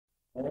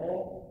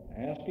Paul,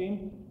 ask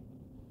him,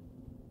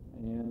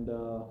 and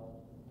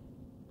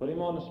put him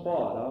on the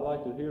spot. I'd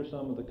like to hear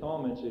some of the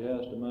comments he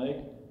has to make.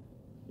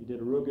 He did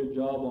a real good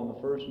job on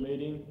the first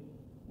meeting,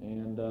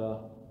 and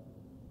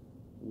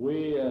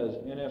we as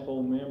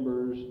NFO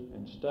members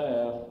and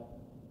staff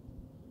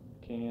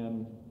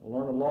can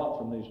learn a lot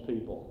from these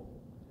people,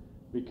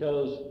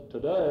 because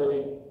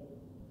today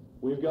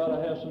we've got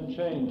to have some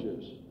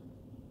changes.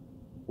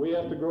 We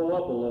have to grow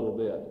up a little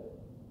bit.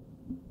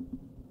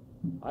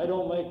 I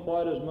don't make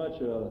quite as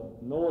much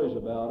noise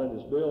about it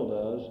as Bill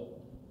does,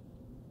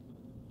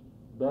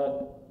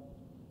 but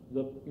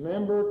the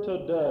member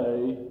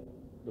today,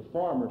 the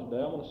farmer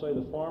today, I'm going to say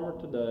the farmer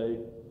today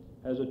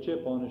has a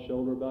chip on his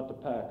shoulder about the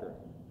packer.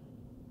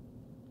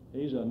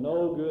 He's a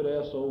no good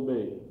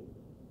SOB.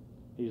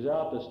 He's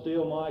out to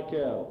steal my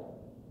cattle.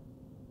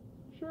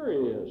 Sure he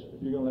is,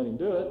 if you're going to let him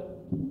do it.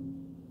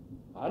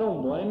 I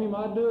don't blame him,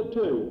 I'd do it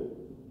too.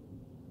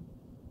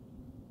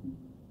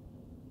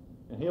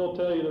 And he'll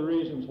tell you the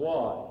reasons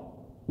why.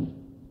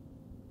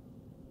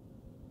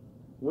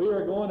 We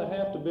are going to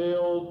have to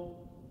build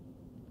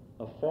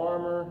a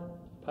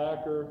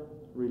farmer-packer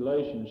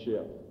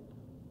relationship.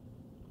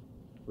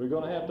 We're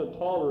going to have to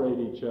tolerate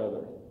each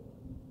other.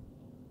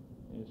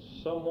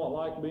 It's somewhat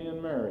like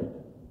being married.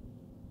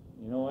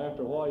 You know,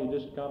 after a while you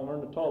just kind of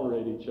learn to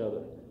tolerate each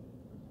other.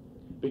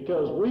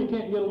 Because we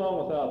can't get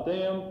along without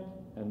them,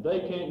 and they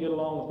can't get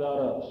along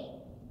without us.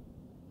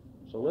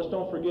 So let's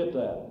don't forget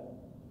that.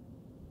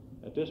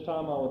 At this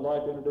time, I would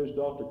like to introduce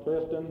Dr.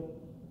 Clifton.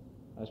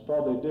 That's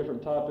probably a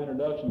different type of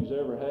introduction he's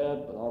ever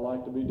had, but I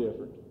like to be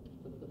different.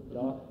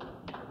 Doc?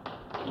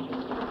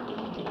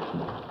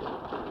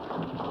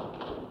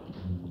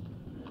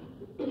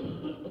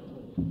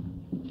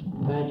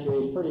 Thank you.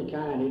 He's pretty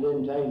kind. He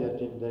didn't tell you that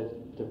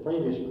the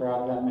previous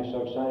crowd got me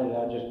so excited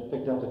I just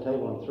picked up the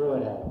table and threw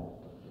it at him.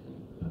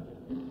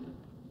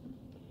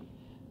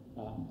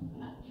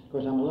 Of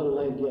course, I'm a little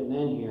late getting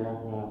in here.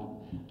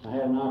 I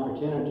had an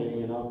opportunity,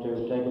 you know,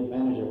 to take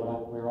advantage of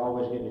what we were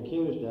always getting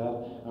accused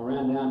of. I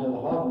ran down to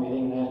the hog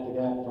meeting and asked the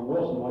guy from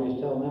Wilson what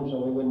he's telling them so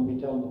we wouldn't be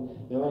telling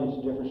the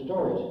audience different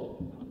stories.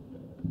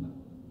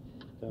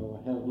 So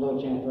I had a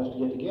little chance for us to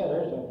get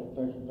together, so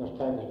us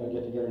packers got to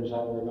get together and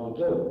decide what we're going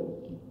to do.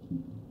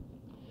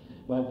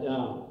 But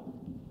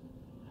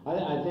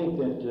I think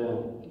that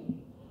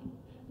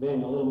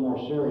being a little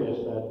more serious,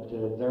 that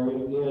there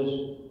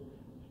is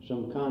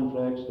some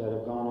conflicts that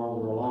have gone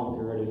over a long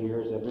period of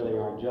years that really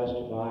aren't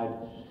justified.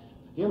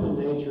 Human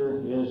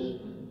nature is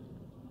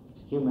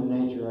human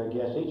nature, I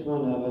guess. Each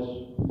one of us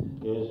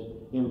is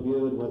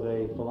imbued with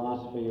a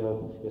philosophy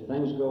of, if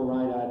things go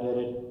right, I did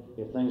it.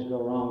 If things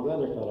go wrong, the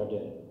other fellow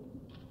did it.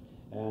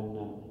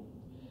 And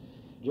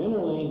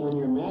generally, when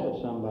you're mad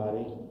at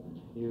somebody,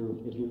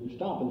 if you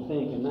stop and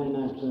think, and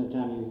 99% of the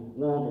time you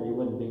won't or you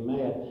wouldn't be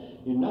mad,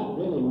 you're not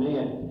really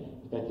mad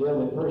at the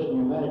other person.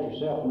 You're mad at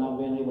yourself for not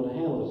being able to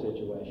handle the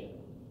situation.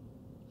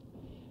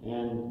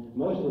 And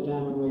most of the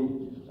time when we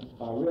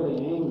are really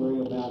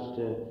angry about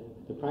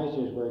the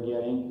prices we're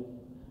getting,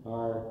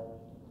 or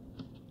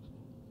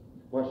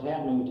what's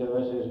happening to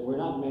us, is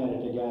we're not mad at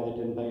the guy that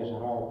didn't pay us a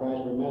higher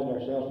price. We're mad at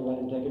ourselves for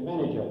letting him take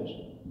advantage of us.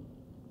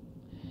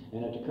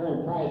 And at the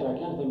current price, I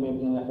kind of think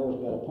maybe the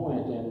NFO's got a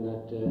point in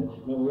that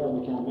maybe we ought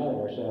to be kind of mad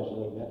at ourselves a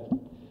little bit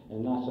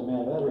and not so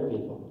mad at other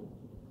people.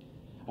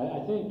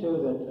 I think,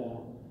 too, that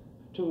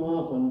too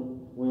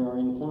often we are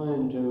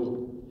inclined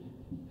to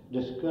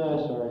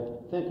discuss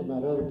or think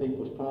about other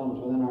people's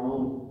problems within our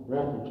own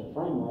reference or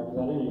framework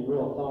without any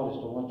real thought as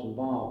to what's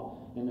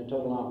involved in the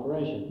total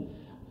operation.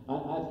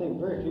 I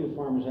think very few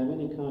farmers have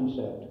any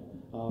concept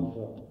of,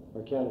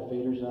 or cattle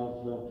feeders,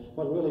 of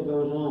what really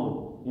goes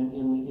on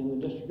in the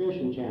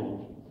distribution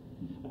channels.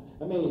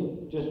 Let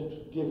me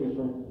just give you,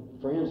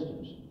 for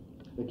instance,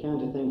 the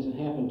kinds of things that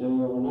happen to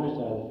you over on our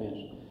side of the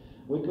fence.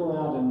 We go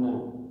out and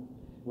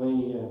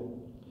we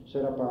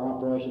set up our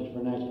operations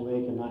for next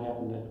week, and I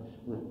happen to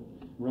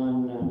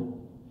run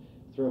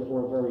 3 or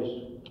 4 various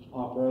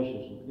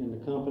operations in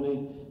the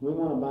company. We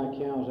want to buy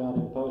cows out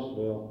in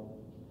Postville,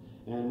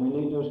 and we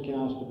need those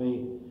cows to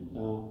be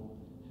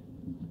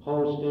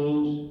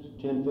Holsteins,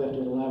 1050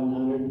 to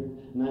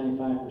 1100,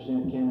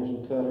 95% canners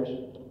and cutters.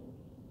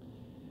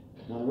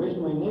 Now the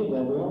reason we need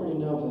that, we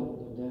already know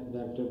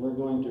that we're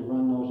going to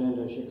run those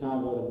into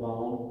Chicago to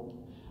bone.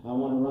 I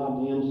want to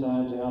rob the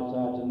insides, the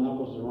outsides, the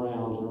knuckles, the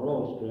rounds, and the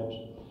roll strips,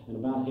 and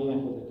about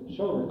half of the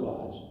shoulder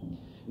glides.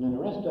 And then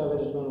the rest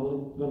of it is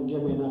going to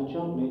give me enough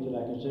chunk meat that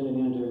I can send it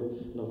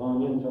into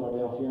Livonia and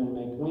Philadelphia and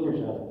make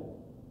wieners out of it.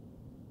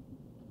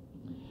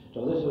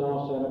 So this is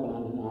all set up, and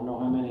I know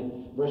how many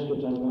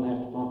briskets I'm going to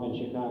have to pump in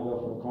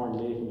Chicago for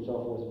corned beef and so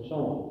forth and so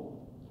on.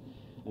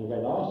 And I've got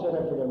it all set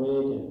up for the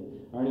week,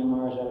 and Ernie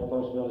Mars out of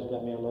Postville has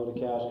got me a load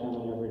of cows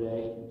coming every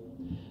day.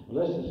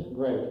 Well, this is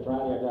great.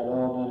 Friday I got it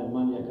all done, and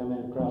Monday I come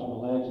in and cross my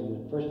legs,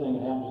 and the first thing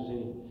that happens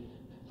is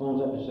he phones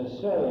up and says,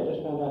 "Say, I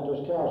just found out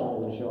those cows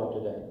aren't going to show up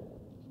today."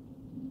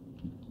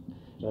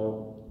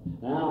 So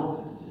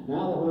now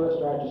the wheels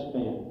start to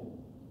spin.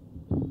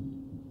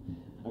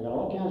 I I got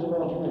all kinds of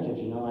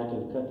alternatives, you know. I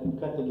can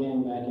cut the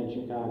game back in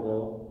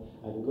Chicago.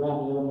 I can go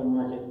out in the open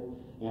market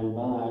and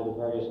buy the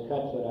various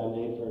cuts that I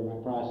need for my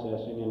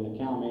processing and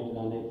the cow meat that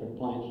I need for the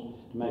plants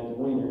to make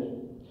the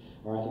wieners.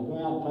 Or I can go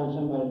out and find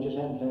somebody who just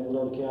happened to have a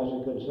load of cows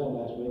they couldn't sell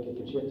last week and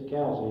can ship the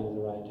cows in at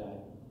the right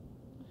time.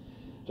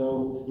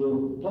 So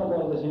you plug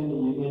all this into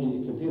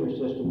your computer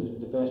system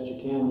the best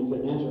you can. You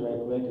get an answer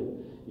right quick. And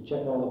you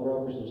check all the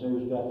brokers and see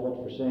who's got what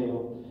for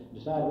sale.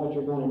 Decide what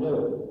you're going to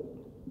do.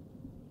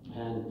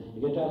 And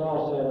you get that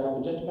all set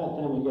up. And just about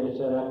the time you get it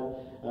set up,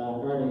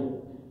 Ernie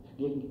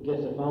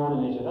gets the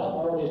phone and he says,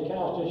 "Oh, these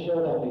cows just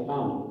showed up. He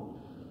found them."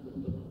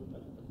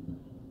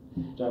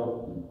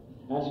 So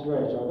that's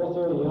great. So I go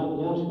through and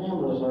you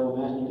unscramble this whole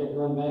mess and you get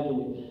going back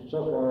and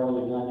so far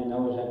all you've done, you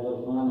know, is have a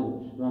little fun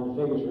and run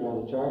the figures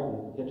around the chart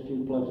and hit a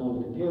few plugs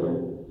on the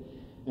computer.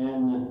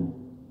 And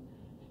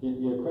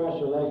you cross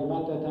your legs.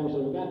 About that time you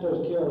say, "We got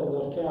those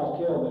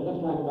cows killed, but it looks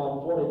like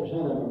about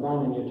 40% of them are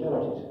burning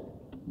utilities."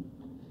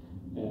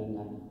 And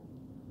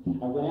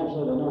I've got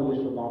absolutely no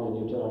use for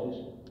burning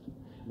utilities.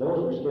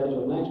 Those were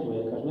scheduled next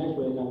week, because next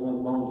week I'm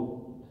going to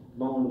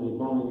bone the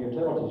burning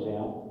utilities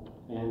out,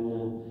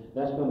 and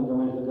that's going to go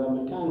into the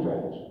government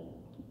contracts.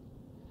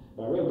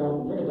 But I really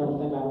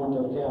don't think I want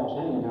those cows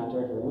hanging out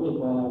there for a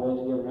week while I wait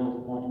to get around to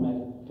the point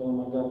to fill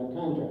my government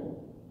contract.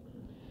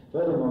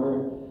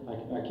 Furthermore,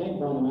 I can't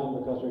burn them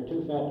out because they're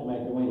too fat to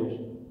make the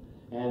wieners.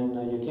 And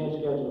you can't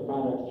schedule the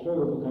product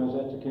through because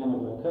that's the kind of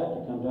a cut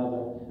that comes out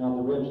of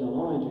the ribs and the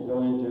loins that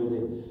go into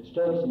the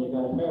steaks, and you've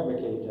got to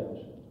fabricate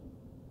those.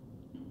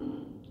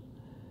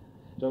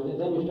 So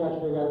then you start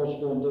to figure out what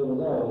you're going to do with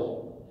those.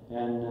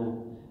 And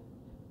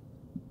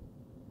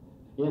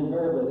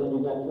invariably, then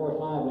you've got 4 or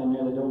 5 in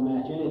there that don't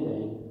match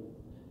anything.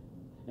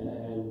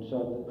 And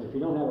so if you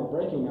don't have a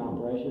braking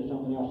operation,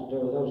 something else to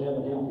do with those,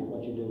 heaven help you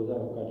what you do with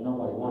those, because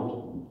nobody wants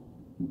them.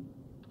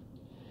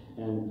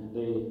 And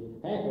the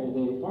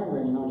farmer,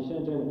 you know, he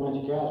sends in a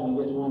bunch of cows and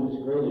he gets one that's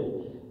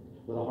graded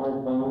with a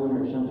hard bone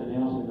or something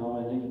else, you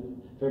know, and he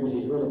figures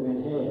he's really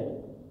been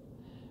had.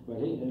 But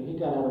he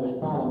got out of his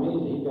problem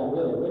easy. He got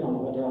rid of it. We don't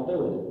know what the hell to do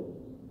with it.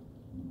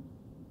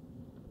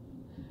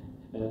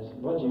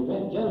 What you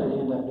generally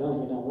end up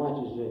doing if you don't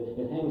watch is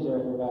it hangs there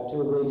for about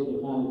 2 weeks and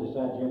you finally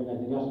decide you have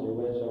nothing else to do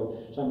with it, so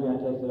some guy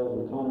takes it over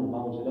the corner and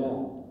bones it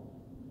out.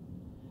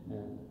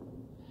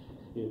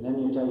 Then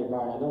you tell your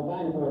buyer, "Now don't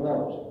buy any more of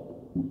those."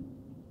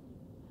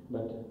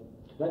 But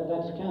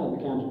that's kind of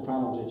the kinds of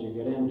problems that you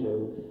get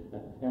into.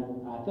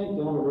 And I think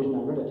the only reason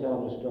I'm really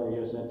telling this story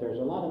is that there's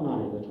a lot of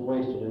money that's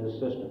wasted in the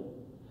system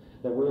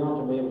that we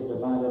ought to be able to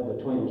divide up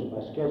between us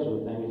by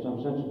scheduling things in some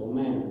sensible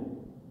manner.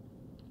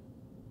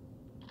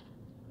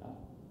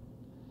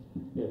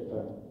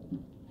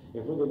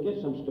 If we could get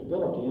some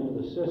stability into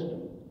the system,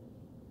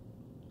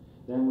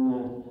 then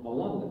there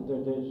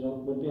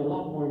would be a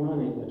lot more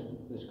money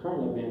that's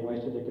currently being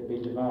wasted that could be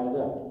divided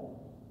up.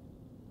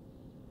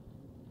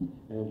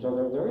 And so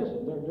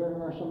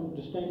there are some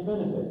distinct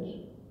benefits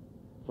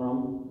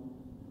from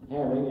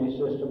having a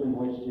system in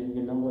which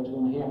you know what's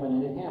going to happen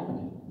and it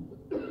happening.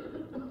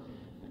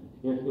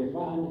 If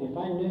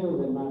I knew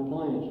that my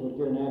plants would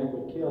get an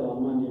adequate kill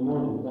on Monday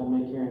morning without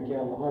me carrying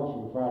cattle to hogs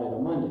from Friday to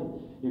Monday,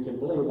 you can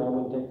believe I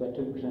wouldn't take that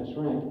 2%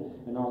 shrink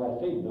and all that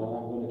feed bill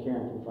I'm going to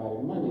carry from Friday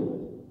to Monday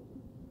with.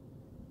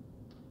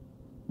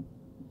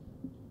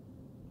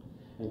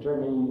 And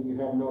certainly you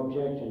have no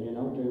objection, you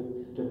know,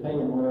 to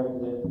paying whatever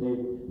the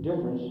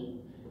difference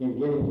in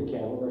getting the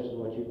cattle versus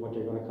what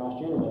they're going to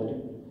cost you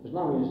anyway. As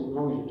long as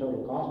your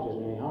total cost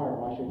isn't any higher,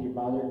 why should you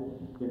bother,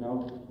 you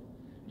know,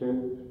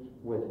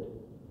 with it?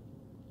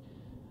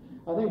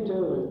 I think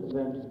too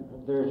that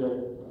there's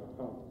a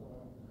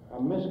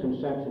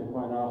misconception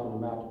quite often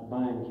about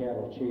buying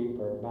cattle cheap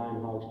or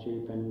buying hogs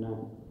cheap, and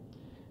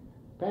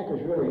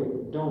packers really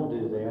don't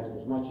do that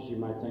as much as you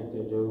might think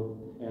they do.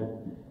 And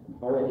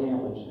it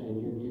happens,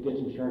 and you get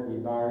some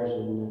sharpie buyers,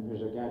 and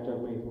there's a guy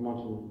told me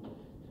once in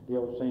the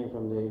old saying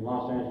from the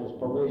Los Angeles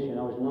police, you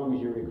know, as long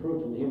as you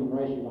recruit from the human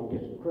race, you're going to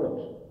get some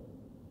crooks.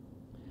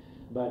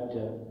 But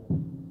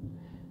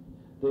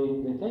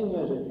the thing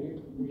is that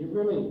you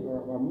really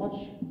are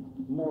much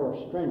more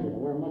stringent.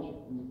 We're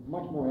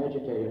much more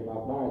educated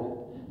about buyers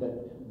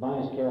that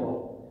buys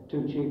cattle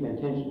too cheap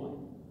intentionally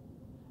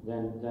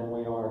than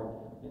we are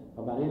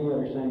about any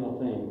other single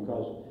thing,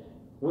 because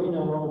we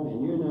know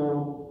and you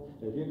know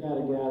that if you've got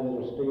a guy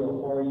that'll steal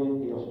for you,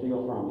 he'll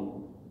steal from you.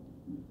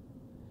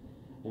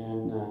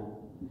 And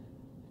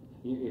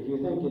if you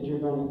think that you're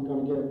going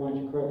to get a bunch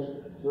of crooks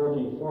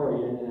working for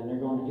you and they're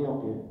going to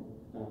help you,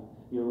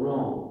 you're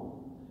wrong.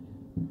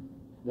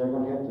 They're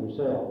going to help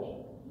themselves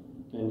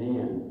in the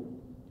end.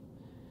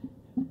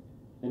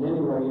 And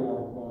anyway,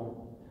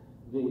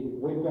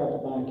 we've got to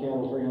buy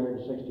cattle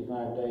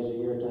 365 days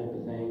a year type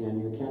of thing,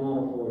 and you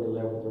cannot afford to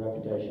live with the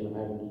reputation of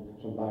having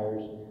some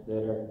buyers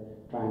that are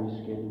trying to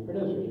skin the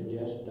producers. It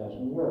just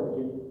doesn't work.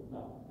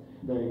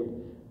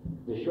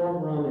 The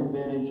short run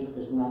advantage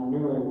is not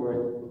nearly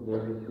worth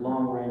the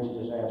long range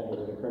disaster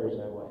that occurs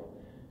that way.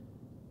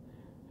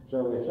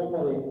 So if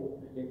somebody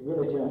it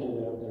really tells you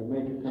that a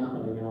major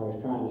company, you know,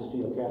 is trying to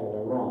steal cattle.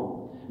 They're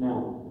wrong.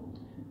 Now,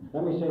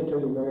 let me say to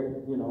you very,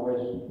 you know, as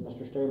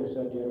Mr. Staley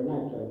said the other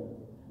night,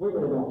 we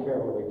really don't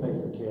care what we pay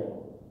for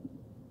cattle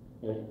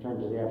in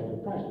terms of the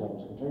absolute price level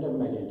is concerned. It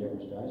doesn't make any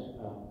difference to us.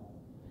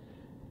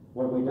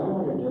 What we don't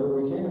want to do,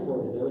 we can't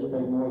afford to do, is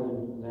pay more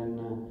than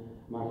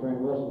my friend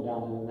Wilson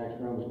down in the next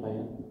room is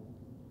paying.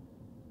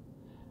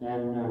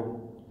 And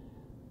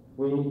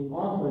we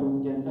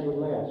often get paid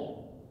less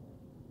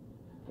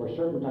for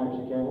certain types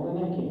of cattle than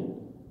they can.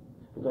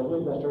 Because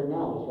we've got certain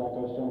outlets, like I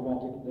was talking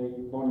about the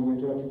bone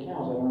utility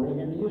cows. I don't really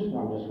get any use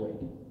for them this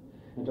week.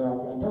 And so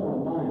I don't want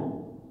to buy them.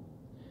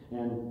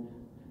 And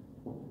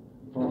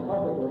from a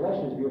public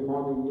relations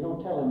viewpoint, you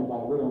don't tell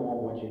anybody we don't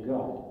want what you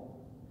got.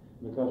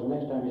 Because the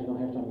next time he's going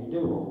to have something you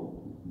do want.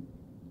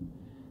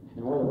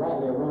 And whether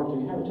rightly or wrong, so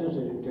you have a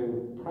tendency to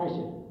price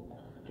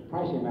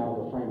him out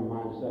of the frame of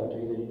mind to sell it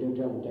to you than you do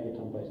tell him to take it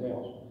someplace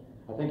else.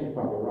 I think it's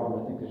probably wrong,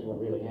 but I think this is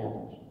what really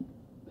happens.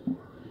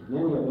 In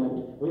any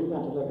event, we've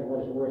got to look at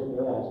what it's worth to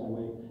us and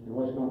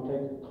what it's going to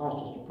cost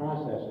us to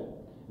process it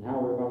and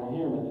how we're going to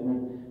handle it. And then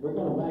we're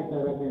going to back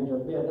that up into a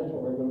bid. That's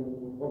what we're going to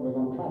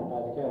try to buy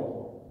the cattle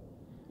for.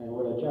 And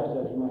we'll adjust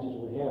that as much as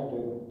we have to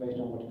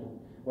based on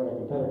what our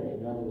competitors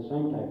have done to the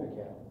same type of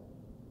cattle.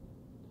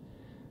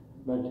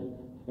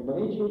 But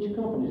each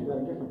company's got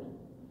a different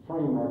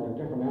framework and a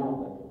different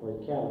outlet for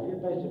cattle. If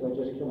you're basically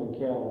just killing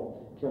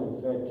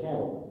fed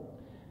cattle,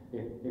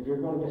 if you're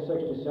going to get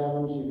 6 to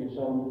 7s, you're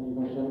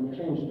going to send them to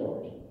chain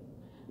stores.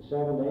 The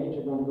 7 to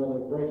 8s are going to go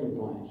to the breaking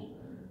plants.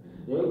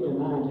 The 8 to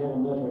 9s haven't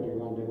knows what you're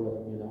going to do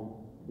with them, you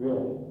know,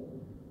 really.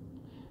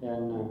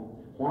 And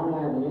why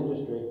the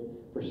industry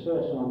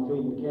persists on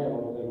feeding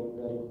cattle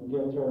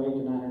that'll throw 8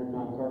 to 900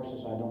 pound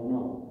carcasses, I don't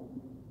know.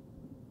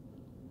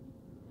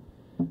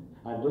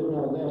 I do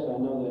know this. I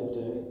know that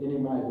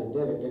anybody that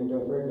did it didn't do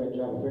a very good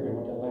job of figuring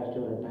what that last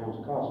 200 pounds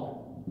cost them.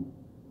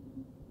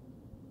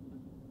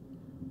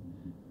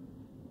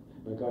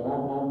 Because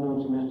I've known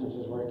some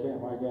instances where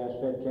guys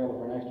fed cattle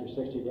for an extra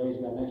 60 days,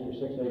 got an extra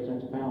 6 to 8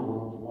 cents a pound on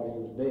them from what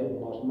he was bid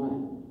and lost money.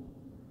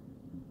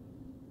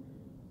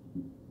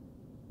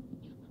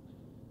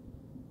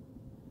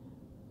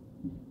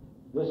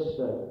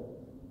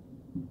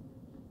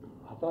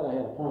 I thought I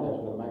had a point I was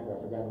going to make, but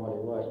I've forgotten what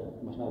it was.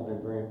 It must not have been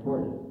very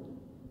important.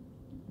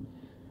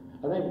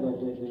 I think that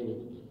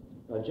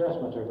the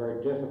adjustments are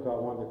very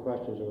difficult. One of the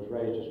questions that was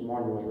raised this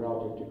morning was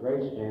relative to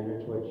grade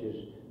standards, which has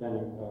been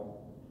an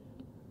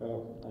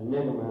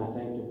enigma, I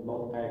think, to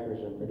both packers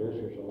and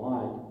producers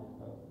alike.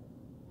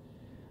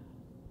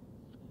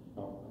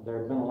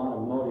 There have been a lot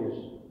of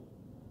motives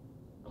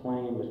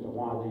claimed as to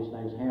why these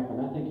things happen.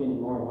 I think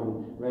anymore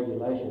when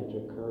regulations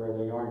occur,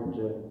 they aren't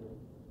planned,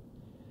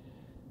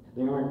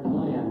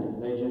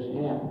 they just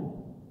happen.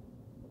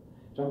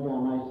 Some guy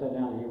might sit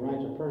down and he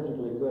writes a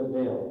perfectly good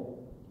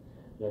bill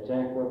that's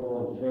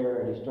equitable and fair,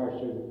 and he starts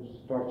through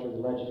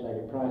the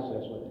legislative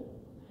process with it.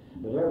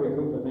 But every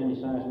group of any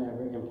size and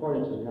every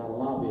importance has got a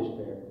lobbyist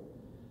there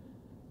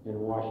in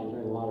Washington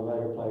and a lot of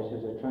other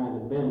places. They're trying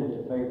to bend it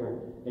to favor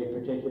a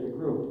particular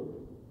group.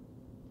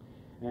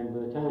 And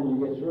by the time you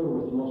get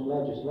through with most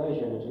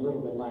legislation, it's a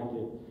little bit like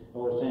the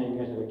old saying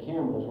is that a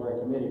camel is where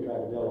a committee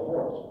tried to build a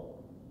horse.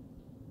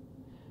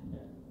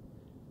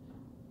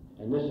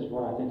 And this is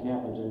what I think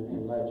happens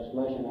in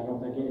legislation. I don't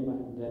think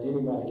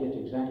anybody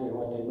gets exactly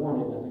what they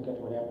wanted. I think that's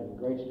what happened in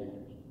grade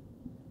standards.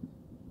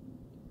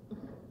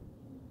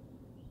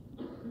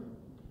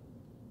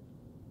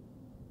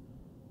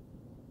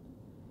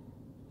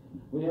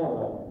 We have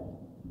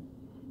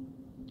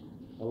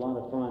a lot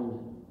of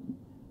fun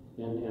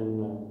in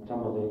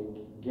some of the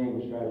game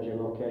strategy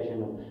and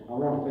location. I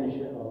want to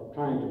finish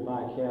trying to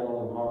buy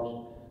cattle and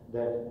hogs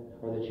that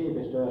are the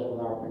cheapest to us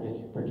with our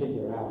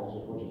particular outlets,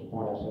 which is the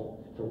point I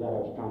forgot I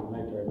was trying to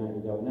make there a minute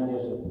ago. And that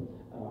is that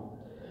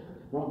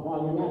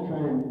while you're not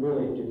trying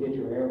really to get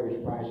your average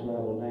price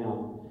level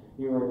down,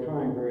 you are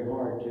trying very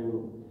hard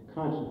to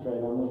concentrate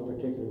on those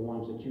particular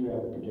ones that you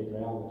have the particular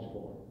outlets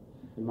for.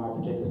 In my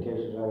particular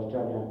cases, I was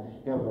telling you,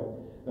 I have a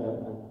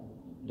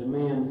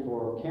demand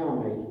for cow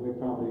meat. We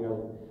probably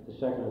are the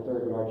second or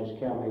third largest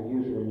cow meat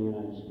user in the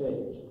United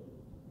States.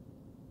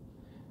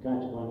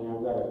 Consequently,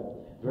 I've got a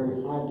very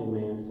high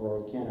demand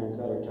for canner and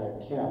cutter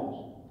type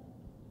cows,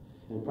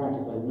 and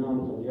practically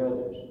none for the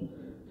others.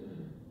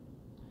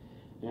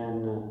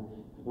 And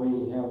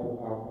we have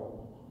our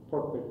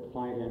pork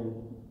plant in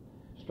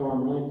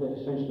Storm Lake that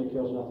essentially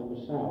kills nothing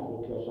but sows.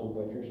 We'll kill some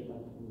butchers,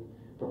 but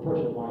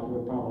proportion-wise,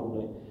 we'll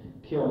probably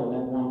kill in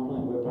that one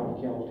plant. We'll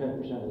probably kill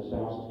 10% of the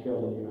sows that's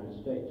killed in the United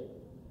States.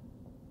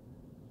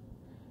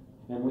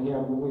 And we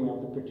have the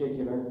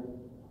particular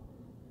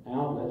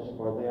outlets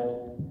for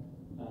that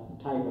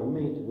type of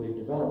meat that we've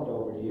developed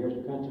over the years.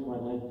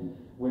 Consequently,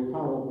 we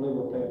probably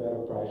will pay a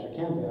better price, or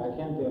I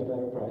can pay a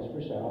better price for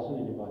sows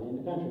than anybody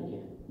in the country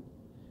can.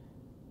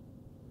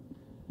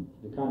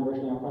 The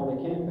conversely, I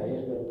probably can't pay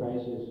as good a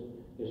price as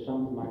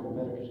some of my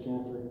competitors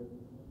can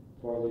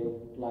for the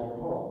lighter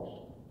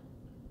hogs.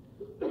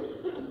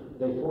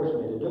 They force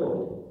me to do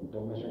it.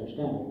 Don't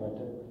misunderstand me, but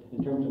in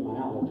terms of my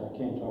outlets, I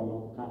can, so I'm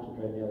going to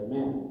concentrate in the other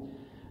manner.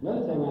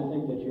 Another thing I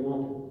think that you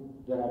want to,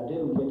 that I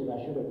didn't get, that I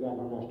should have gotten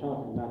when I was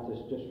talking about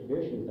this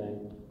distribution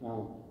thing.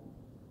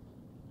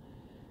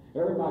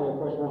 Everybody, of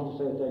course, wants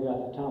to say that they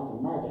got the top of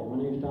the market.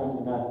 When he was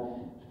talking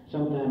about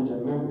sometimes a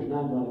member's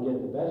not going to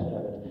get the best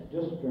of it,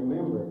 just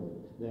remember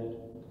that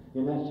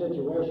in that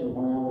situation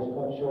where I was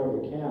caught short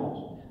of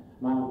cows,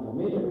 my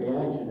immediate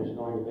reaction is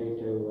going to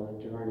be to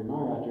Ernie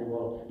Meyer out there,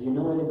 well, do you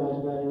know anybody's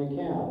got any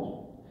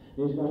cows?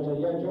 And he's going to say,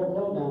 yeah, Joe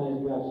Blow down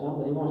there's got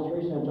some, but he wants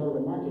 3 cents over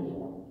the market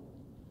for them.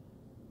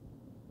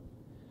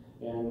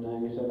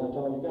 And you said, that's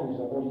all you got. He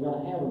said, well, you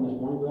got to have them this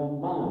morning, go out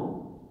and buy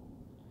them.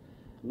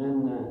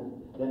 And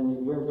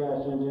then your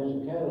guy sends in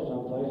some cattle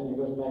someplace, and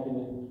he goes back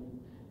and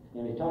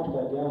he talks to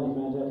that guy, and he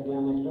finds out the guy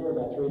next door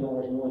got $3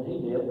 more than he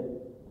did.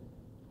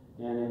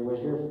 And it was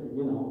your,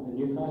 and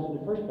you caused it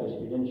in the first place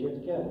if you didn't ship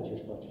the cattle that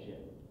you're supposed to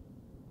ship.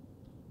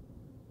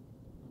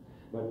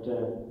 But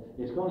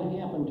it's going to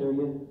happen to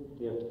you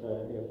if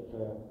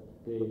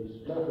the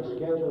stuff is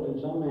scheduled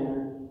in some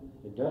manner,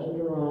 it doesn't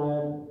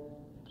arrive.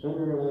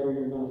 Sooner or later,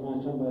 you're going to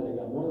find somebody that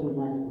got more than the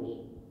market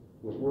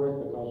was worth,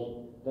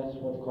 because that's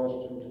what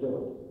costs them to do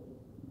it.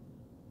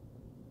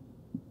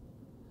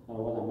 I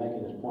don't know whether I'm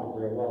making this point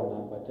very well or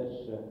not, but that's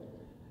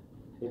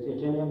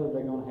it's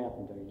inevitably going to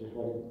happen to you. Just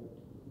what it.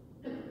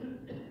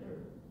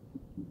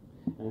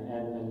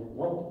 And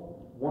what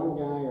one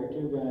guy or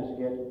 2 guys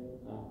get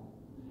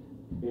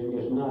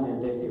is not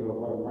indicative of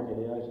what a market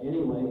is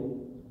anyway.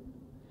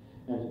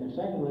 And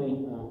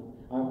secondly,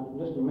 I've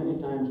listened many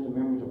times to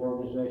members of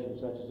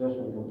organizations such as this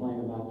one complain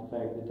about the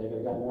fact that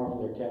they got more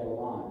for their cattle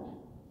live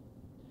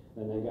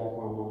than they got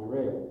for them on the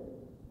rail.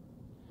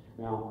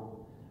 Now,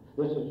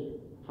 this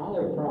is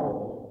highly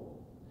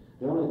probable.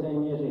 The only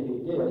thing is, if he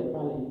did,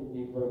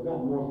 he would have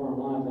gotten more for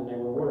them live than they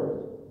were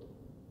worth.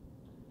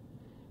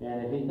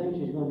 And if he thinks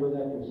he's going to do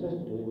that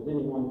consistently with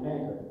any one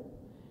packer,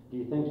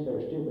 he thinks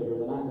they're stupider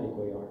than I think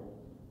we are.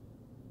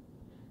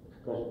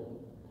 Because,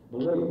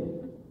 believe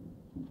me,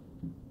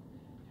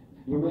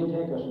 you may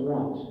take us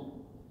once,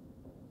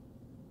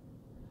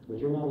 but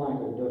you're not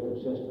likely to do it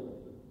consistently.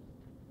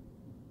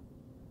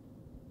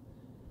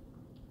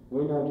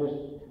 We know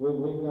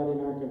we've got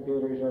in our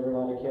computers every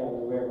lot of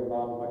cattle we ever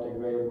bought and what they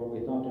graded, what we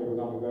thought they were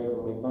going to grade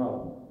when we bought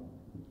them.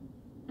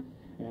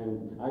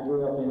 And I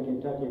grew up in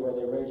Kentucky where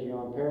they raise you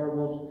on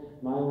parables.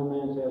 My old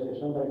man says if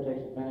somebody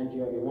takes advantage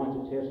of you once,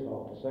 it's his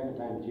fault. The second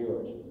time, it's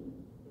yours.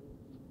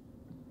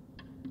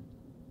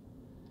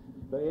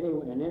 But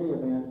anyway, in any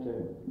event,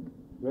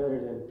 rather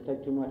than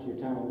take too much of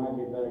your time, it might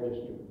be better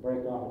just to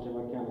break off and see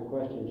what kind of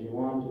questions you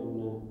want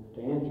and to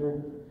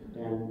answer,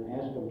 and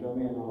ask them to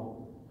me, and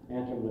I'll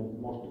answer them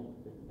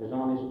as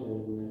honest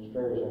and as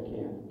fair as I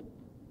can.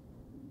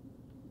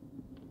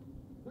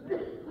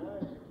 Why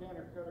is the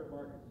canner cutter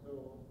market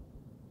so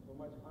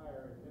much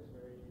higher in this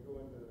area? You go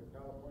into the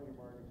California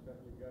market,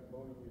 stuff, you've got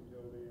boning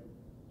utility, and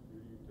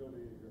your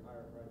utility is your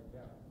higher price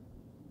cattle.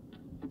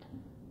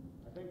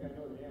 I think I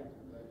know the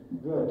answer, but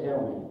Good,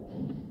 tell me.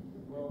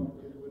 Well,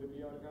 would it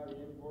be on account of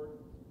the import?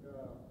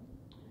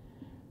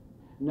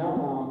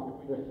 No.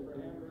 Did we use for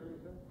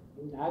hamburgers then?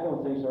 I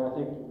don't think so.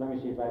 Let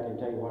me see if I can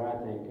tell you what I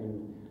think.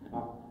 And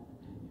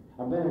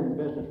I've been in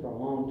business for a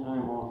long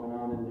time off and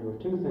on, and there were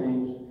 2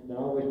 things that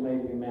always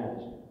made me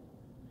maddest.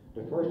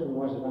 The first one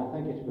was that I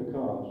think it's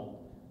because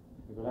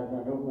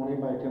I don't want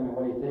anybody to tell me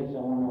what he thinks,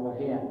 I want to know what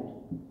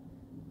happened.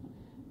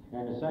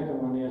 And the second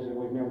one is that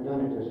we've never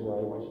done it this way,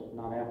 which is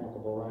not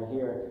applicable right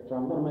here. So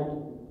I'm going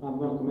to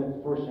commit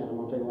the first sin. I'm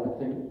going to tell you what I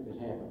think is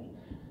happens.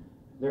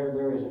 There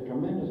is a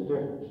tremendous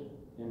difference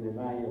in the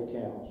value of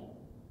cows.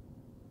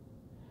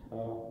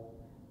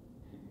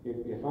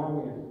 If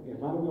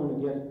I'm going to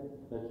get,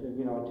 let's say,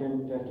 a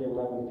 1050,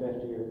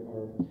 1150,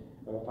 or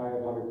a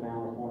 500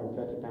 pound or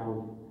 450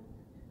 pound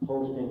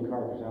Holstein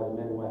carcass out of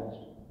the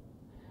Midwest,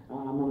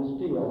 I'm going to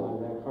steal out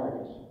of that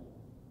carcass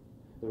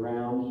the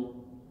rounds,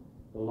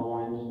 the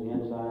loins, the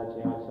insides,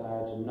 the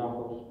outsides, the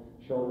knuckles,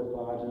 shoulder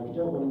clods, and I'm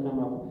still going to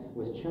come up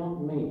with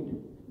chunk meat,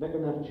 big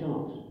enough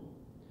chunks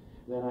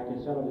that I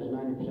can sell it as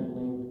 90%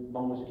 lean,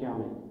 boneless cow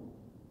meat.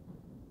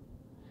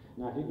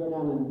 Now, if you go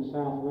down in the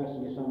Southwest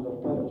and get some of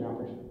those puddle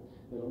jumpers,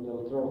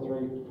 they'll throw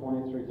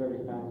 320,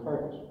 330 pound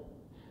carcass.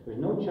 There's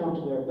no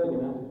chunks there big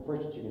enough,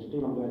 first, that you can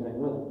steal them, do anything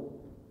with them,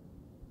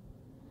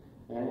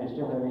 and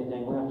still have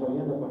anything left. So you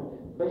end up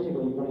with,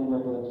 basically, you're going to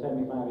end up with a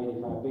 75,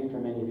 85 beef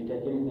trim if you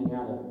take anything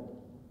out of it.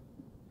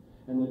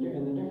 And the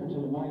difference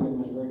in the value of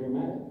them is very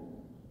dramatic.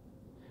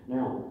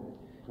 Now,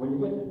 when you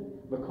get,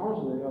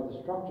 because of the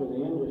structure of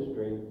the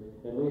industry,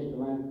 at least the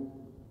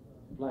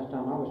last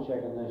time I was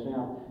checking this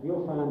out,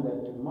 you'll find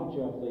that much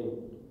of the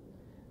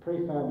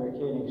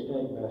prefabricating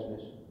steak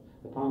business,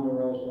 the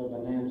Ponderosa,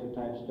 Bonanza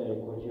type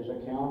steak, which is a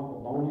cow,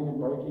 a boning and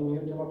breaking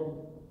utility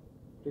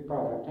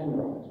product,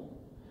 tenderized,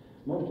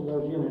 most of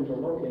those units are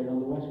located on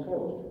the West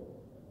Coast.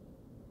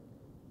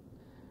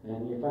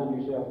 And you find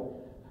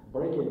yourself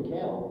breaking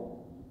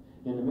cattle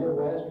in the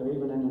Midwest or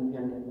even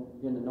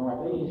in the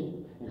Northeast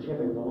and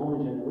shipping the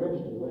loins and the ribs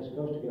to the West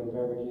Coast to get them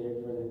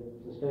fabricated for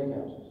the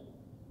steakhouses.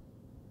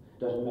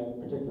 doesn't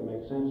particularly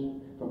make sense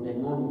from the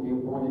economic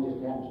viewpoint. It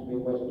just happens to be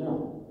what's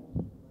done.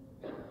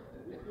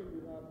 We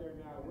seem to out there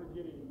now, we're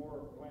getting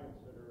more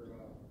plants that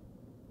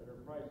are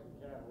pricing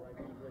cattle right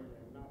in the grade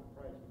and not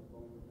pricing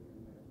bones in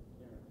the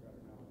canner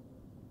cutter now.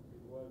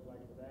 It was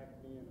like with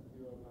Acme and a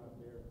few of them out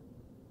there,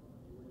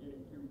 you were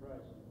getting two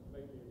prices.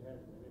 Lately it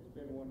hasn't. And it's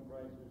been one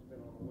price, it's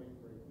been on a weight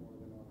break more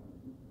than on a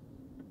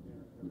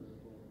canner cutter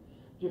or bone.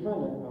 Do you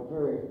find a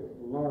very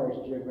large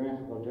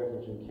geographical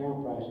difference in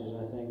cow prices,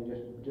 I think,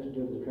 just due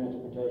to the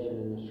transportation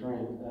and the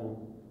strength?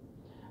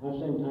 I've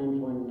seen times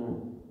when,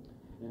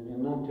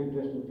 in not too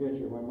distant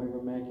future, when we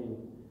were making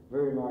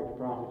very large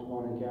profits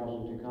owning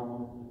cows in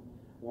Tacoma,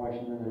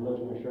 Washington, and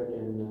losing a shirt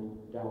in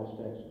Dallas,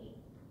 Texas.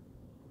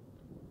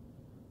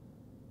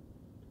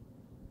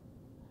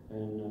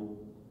 And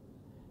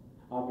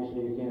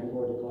obviously you can't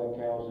afford to collect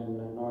cows in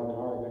northern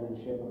Oregon and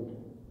ship them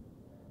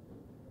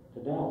to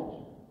Dallas.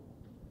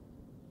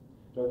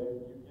 So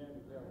You can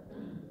tell.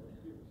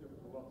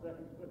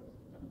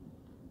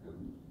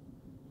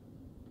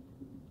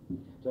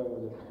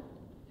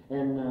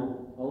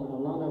 a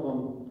lot of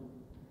them,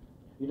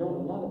 a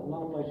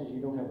lot of places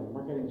you don't have a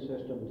marketing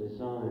system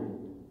designed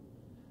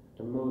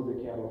to move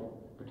the cattle,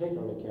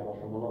 particularly cattle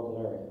from a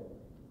local area,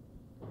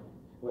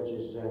 which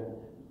is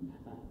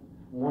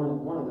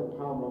one of the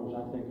problems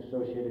I think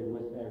associated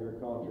with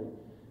agriculture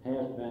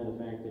has been the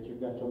fact that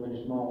you've got so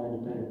many small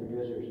independent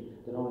producers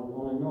that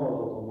only know a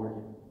local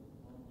market.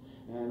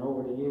 And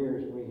over the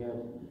years, we have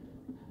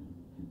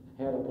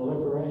had a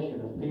proliferation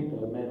of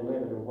people that made a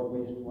living of what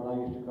I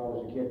used to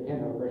call as a kid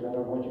pinhookers. I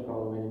don't know what you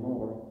call them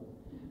anymore,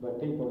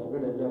 but people that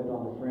really lived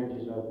on the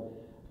fringes of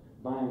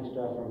buying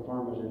stuff from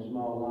farmers in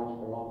small lots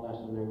for a lot less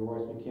than they were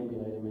worth,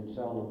 accumulate them and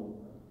sell them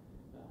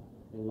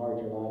in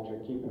larger lots or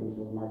keep them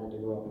for the market to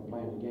go up and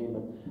play the game.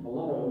 But a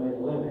lot of them made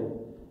a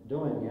living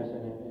doing this,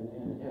 and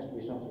it has to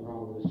be something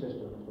wrong with the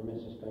system that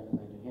permits this type of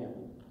thing to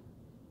happen.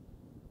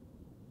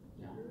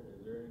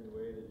 Is there any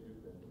way that you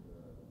can,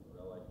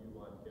 like you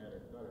want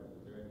canner cutters,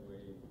 is there any way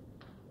that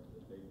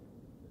you can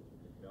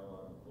tell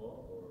on the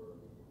book, or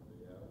do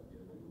you have to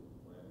get a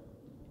plan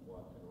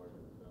watch in order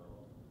to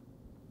tell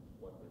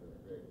what they're going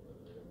to grade,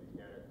 whether they're going to be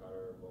canner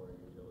cutter, motor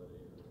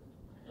utility, or...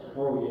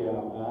 Oh yeah,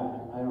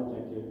 I don't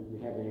think that you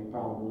have any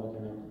problem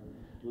looking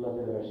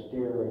at a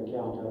steer or a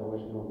cow and telling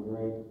what's going to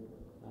grade.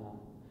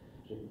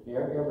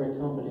 Every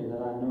company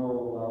that I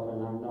know of,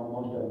 and I know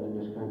most of them in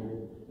this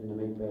country, in the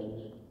meat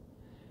business,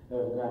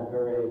 have got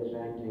very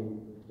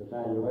exacting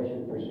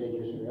evaluation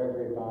procedures for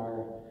every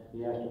buyer.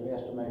 He has to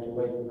estimate the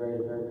weight and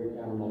grade of every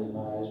animal he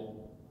buys,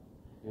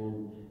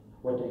 and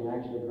what they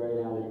actually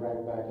grade out is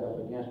right back up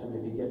against him.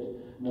 If he gets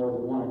more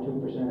than 1 or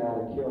 2% out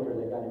of kilter,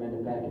 they got him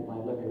in the packing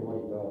plant looking at what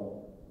he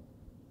bought.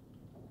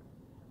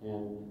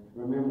 And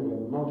remember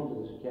that most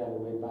of the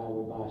cattle we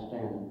buy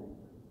standard.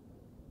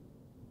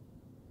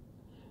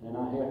 And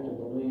I have to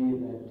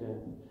believe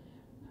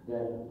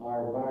that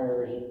our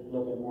buyers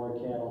look at more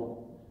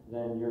cattle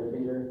than your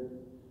feeder,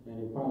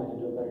 and you probably can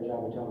do a better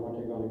job of telling what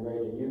they're going to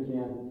grade than you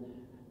can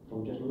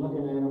from just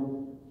looking at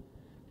them.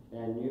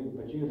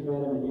 But you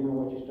fed them, and you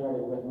know what you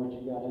started with and what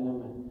you got in them,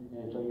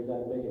 and so you've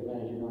got a big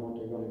advantage. You know what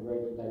they're going to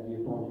grade from that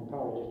viewpoint. It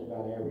probably just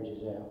about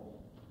averages out.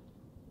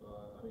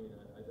 I mean,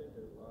 I think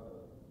there's a lot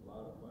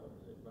of farmers,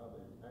 they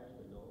probably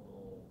actually don't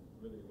know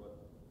really what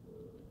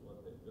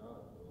they've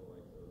got,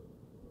 like the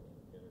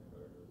canner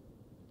cutters,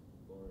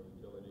 motor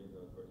utilities,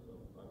 of course,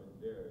 I'm in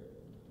dairy,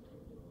 and, I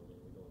mean,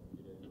 we don't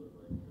get into it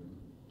like this.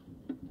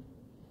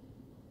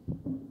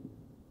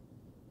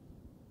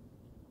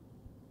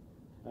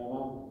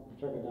 I'm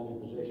certainly not in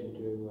a position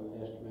to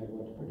estimate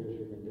what the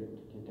producer can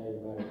tell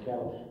you about his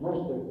cattle.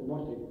 Most of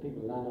the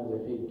people that I know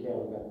that feed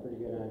cattle got a pretty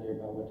good idea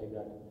about what they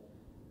got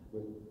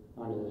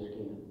under the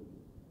skin.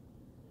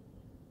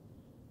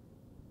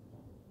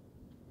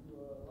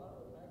 A lot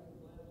of the packing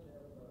plants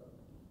have their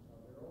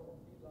own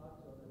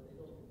feedlots so that they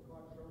don't get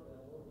caught short of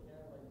that load of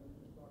cattle like you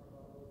just talked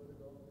about a little bit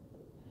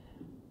ago.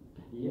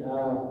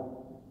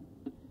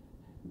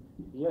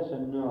 Yes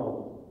and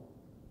no.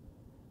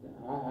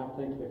 I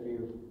think if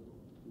you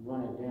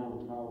run it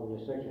down,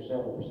 probably 6 or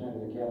 7%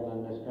 of the cattle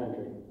in this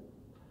country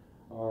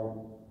are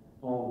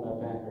owned by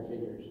packer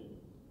feeders,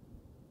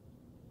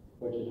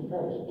 which is a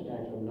fairly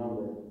substantial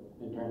number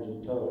in terms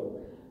of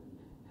total.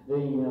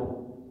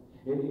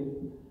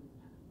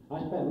 I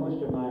spent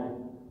most of my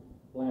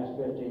last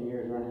 15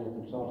 years running a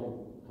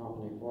consulting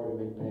company for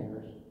the meat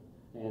packers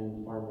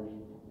and farmers.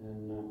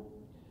 And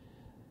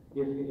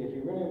if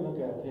you really look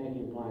at a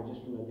packing plant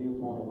just from the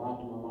viewpoint of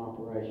optimum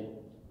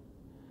operation,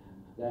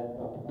 that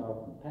a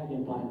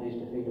packing plant needs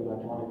to feed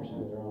about 20%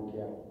 of their own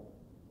cattle.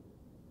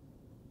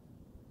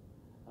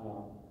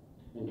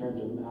 In terms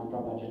of, I'm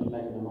talking about just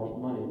making the most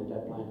money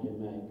that plant can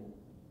make.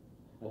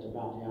 That's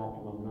about the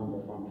optimum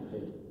number for them to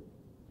feed.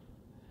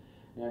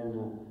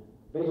 And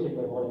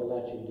basically what it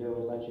lets you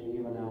do is let you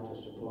even out the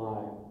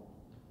supply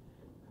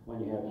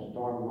when you have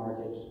storm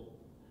markets,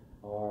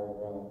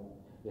 or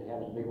it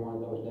happens to be one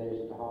of those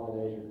days that the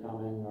holidays are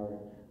coming,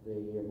 or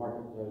the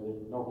market,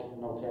 no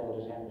cattle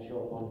just happen to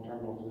show up on the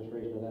terminal for this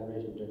reason or that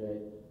reason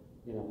today.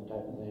 you know, the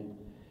type of thing.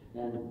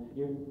 And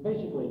you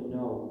basically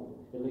know,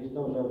 at least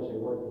those of us who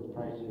work with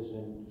prices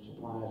and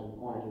supplies and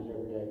quantities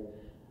every day,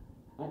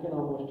 I can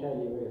almost tell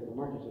you if the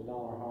market's $1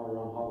 higher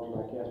on hogs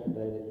like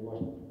yesterday that it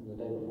wasn't, the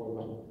day before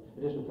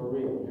it isn't for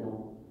real, you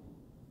know.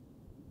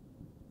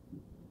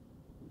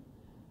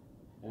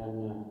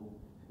 And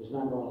it's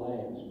not going to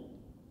last.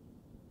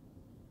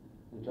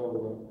 And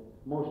so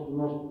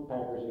most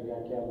packers that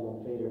got cattle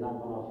on feed are not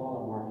going to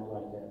follow a market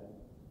like that.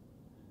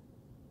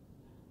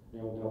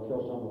 They'll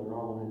kill some of their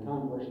own, and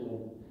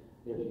conversely,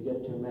 if you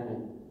get too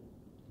many,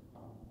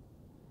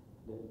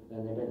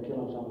 then they've been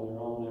killing some of their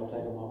own, they'll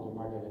take them off the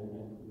market and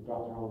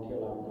drop their own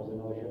kill out because they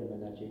know they shouldn't have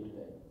been that cheap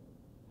today.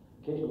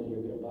 Occasionally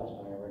you'll get a bust,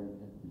 however, and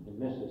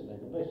miss this thing,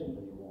 but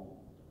basically you won't.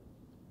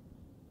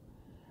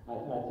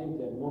 I think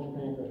that most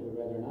packers would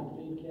rather not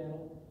feed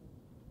cattle.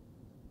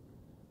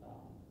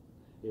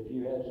 If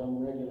you had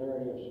some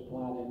regularity of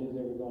supply, they knew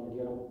they were going to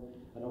get them,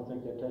 I don't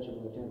think they'd touch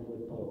them with a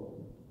 10-foot pole.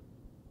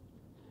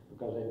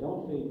 Because they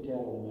don't feed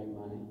cattle to make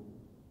money.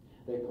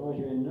 They cause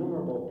you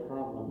innumerable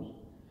problems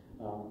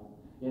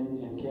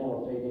in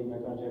cattle feeding,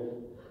 because if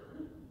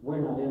we're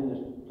not in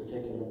this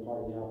particular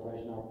part of the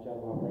operation, our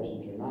cattle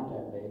operations are not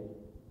that big,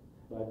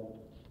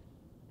 but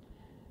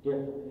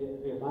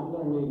if I'm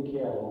going to need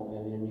cattle,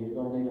 and you're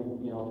going to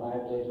need them,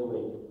 5 days a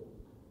week,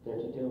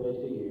 52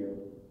 weeks a year,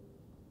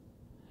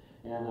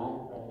 and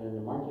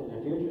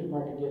the futures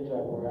market gets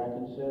up where I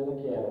can sell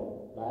the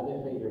cattle, buy the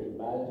feeders,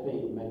 buy the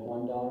feed, make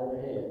 $1 a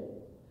head,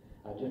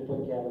 I just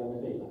put cattle in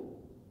the feedlot.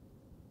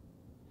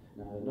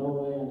 Now, there's no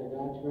way under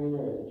God's green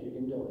earth that you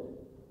can do it.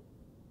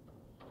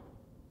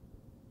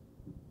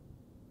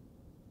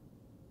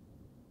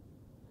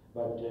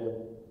 But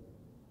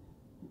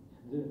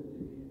this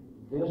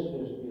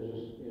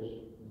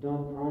is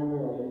done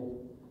primarily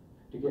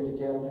to get the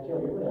cattle to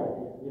kill.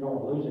 You don't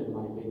want to lose any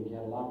money feeding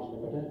cattle, obviously,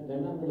 but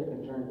they're not really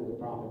concerned with the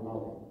profit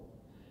motive.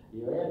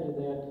 You add to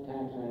that the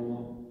tax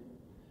angle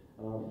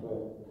of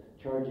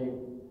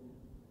charging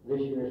this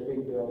year's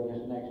feed bill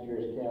against next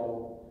year's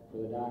cattle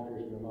for the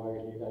doctors and the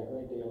lawyers, you've got a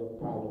great deal of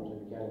problems in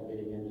the cattle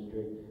feeding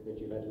industry that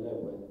you've had to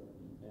live with.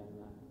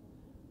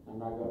 And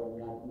I'm not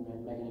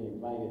making any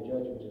blanket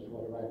judgments as to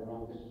what is right or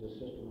wrong. This is a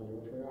system under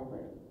which we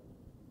operate.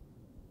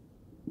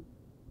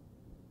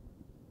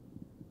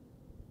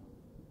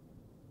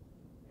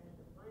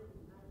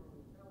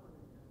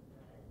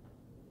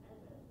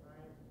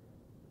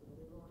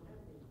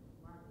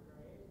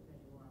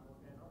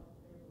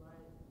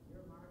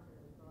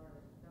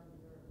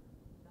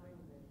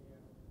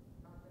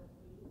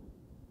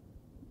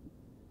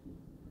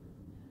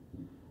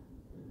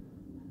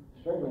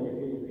 Certainly,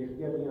 if you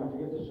get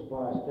the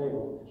supply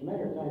stable. As a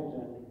matter of fact,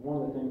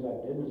 one of the things I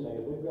didn't say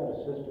is we've got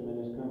a system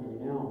in this country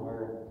now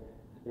where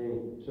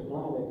the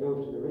supply that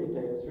goes to the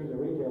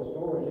retail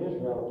stores is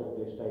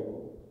relatively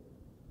stable,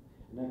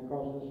 and that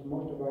causes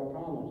most of our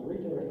problems. The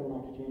retailers don't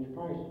like to change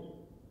prices;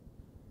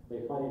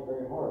 they fight it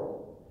very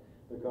hard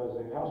because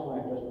the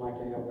housewife doesn't like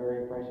to have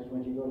varying prices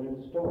when she goes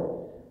into the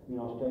store.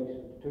 Steaks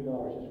 $2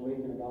 this week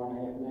and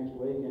 $1.50 next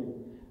week, and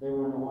they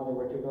want to know why they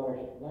were $2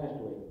 last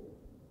week.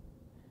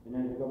 And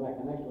then if you go back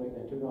the next week,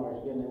 they're $2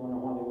 again, they wonder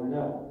why they went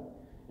up.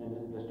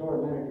 And the store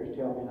managers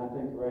tell me, and I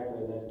think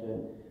correctly, that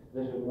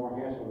this is more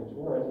hassle than it's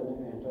worth,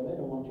 and so they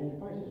don't want to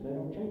change prices. They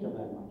don't change them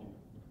that much.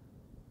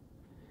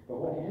 But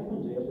what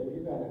happens is, if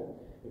you've got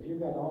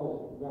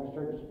a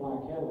certain supply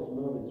of cattle that's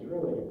moving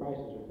through, and your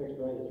prices are fixed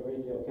rate at the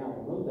retail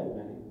counter to move that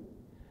many,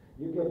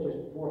 you get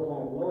just 4 or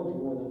 5 loads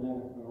more than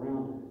that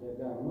around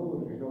that got to move,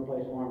 and there's no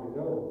place for them to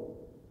go.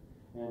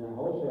 And the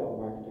wholesale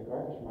market, the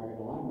carcass market,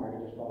 the line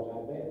market just falls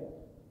out of bed.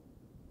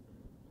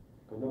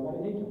 Because nobody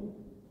needs them.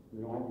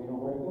 You know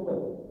where to go with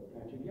them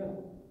after you get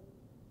them.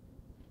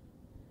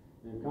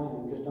 And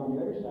just on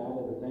the other side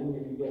of the thing,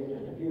 if you get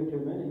just a few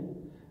too many,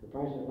 the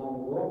price is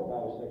liable to go up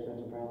 5 or 6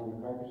 cents a pound on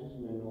the carcasses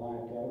and then the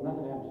live cattle.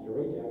 Nothing happens to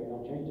retail. You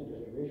don't change the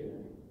distribution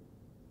any.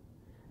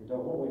 And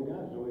so what we've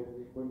got is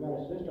we've got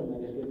a system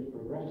that just gets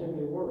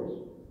progressively worse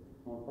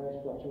on price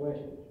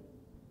fluctuations.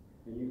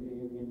 And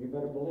you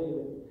better believe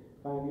that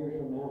 5 years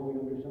from now, if we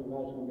don't do something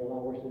about it, it's going to be a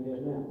lot worse than it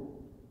is now.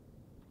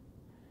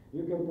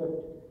 You can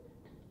put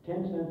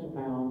 10 cents a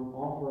pound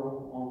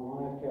offer on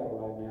live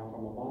cattle right now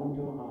from a bottom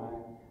to a high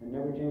and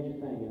never change a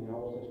thing in the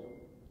whole system.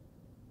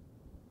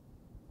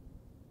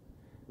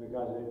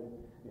 Because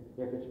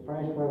if it's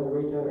priced where the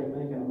retailer is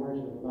making a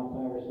margin of about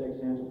 5 or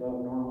 6 cents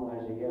above normal,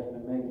 as he has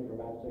been making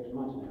for about 6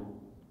 months now,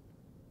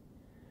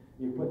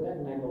 you put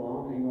that nickel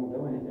on and he won't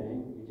do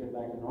anything. He's just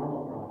back to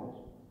normal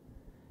profits.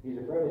 He's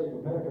afraid his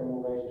competitor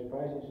won't raise his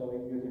prices, so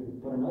you can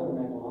put another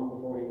nickel on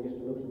before he gets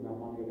to lose enough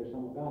money to do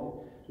something about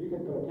it. So you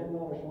can put a $10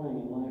 swing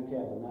in live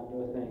cattle and not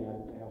do a thing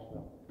out of the house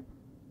stuff.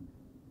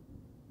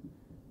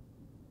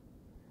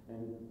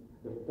 And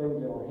the thing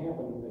that will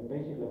happen,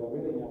 basically what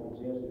really happens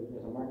is as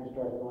the market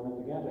starts going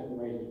up, the guy doesn't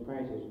raise his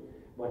prices,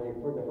 but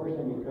the first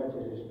thing he cuts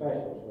is his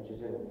specials, which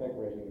is in effect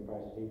raising your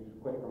prices. He's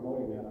quit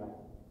promoting that item.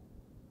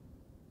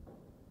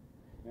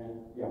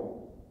 And, yeah.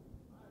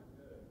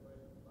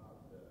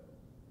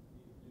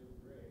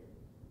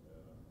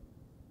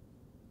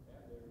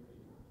 Have they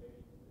really changed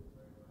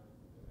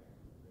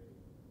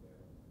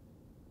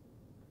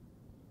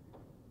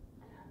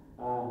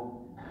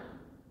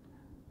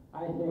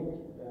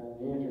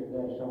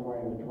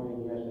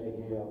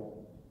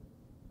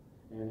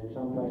in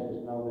some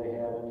places, no, they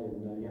haven't,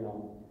 and, you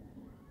know.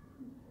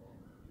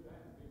 You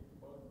have to be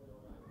supposed to,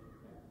 and I think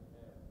you have to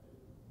have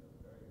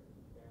the very few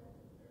cattle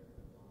in there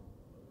that belong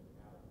to living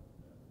cattle and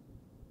stuff.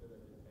 Should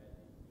have just had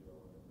these two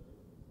on the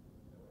move,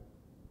 you know,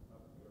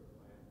 up to your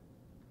plant,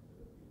 with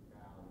a few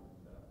cows and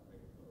stuff,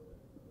 make sure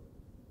that goes.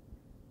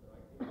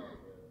 But I think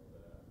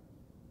if,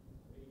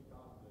 we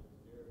talked to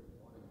steers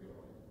one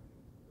choice,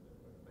 but if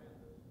a plant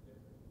is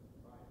different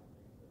price,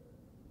 I think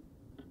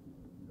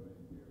the choice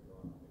steers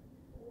are 64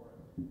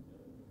 and the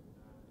other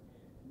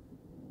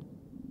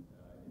 59.5.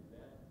 Is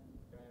that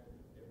kind of a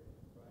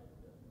difference price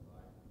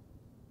justified?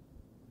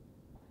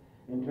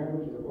 In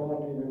terms of the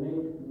quality of the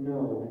meat,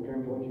 no. In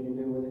terms of what you can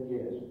do with it,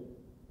 yes.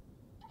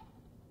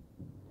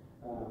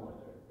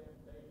 Or there's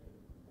temptation,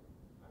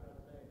 I'm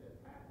not saying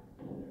that happens,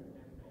 but there's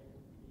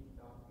temptation, you eat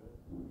top goods,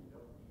 you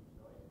don't eat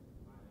choice,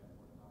 you might have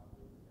more top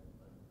goods and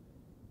have less.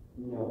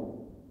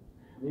 No.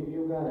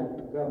 You've got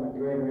a government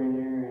grader in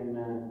there,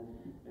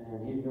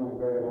 and he's going to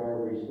grade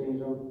however he sees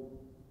them.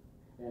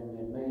 And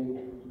it may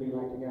be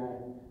like the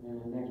guy in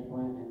the next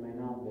plant, it may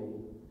not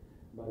be.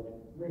 But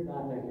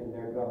I think that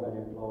they're government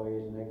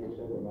employees and they get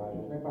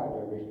supervisors. They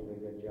probably do a reasonably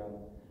good job.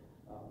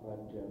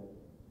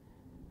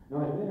 No,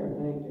 it's better to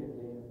think that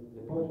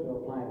the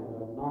Postville plant was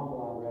an awful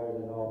lot rather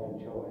than all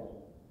in choice.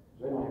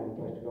 So they don't have any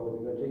place to go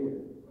with the goods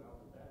either. Well,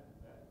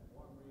 that's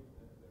one reason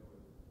that there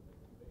was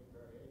a big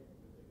variation,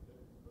 because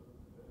they couldn't prove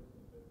the goods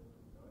and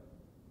business choice.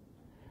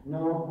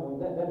 No,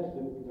 that's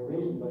the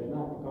reason, but it's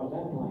not because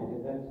that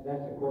plant,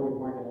 that's a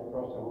quoted market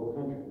across the whole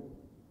country.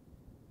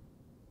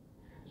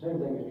 Same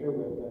thing is true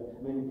with,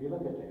 if you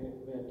look at the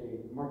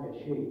market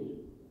sheets,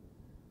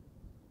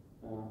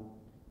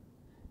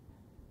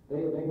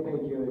 they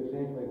paid you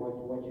exactly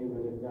what you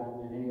would have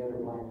gotten in any other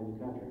plant in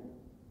the country.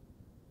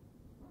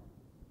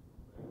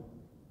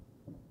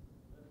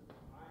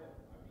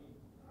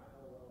 I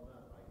know well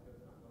enough, I'm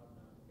not enough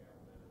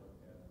cattleman to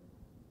look at them.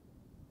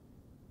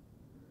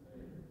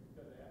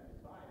 Because they have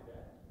decided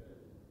that, because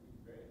these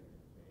grades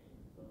have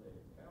changed, so they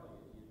tell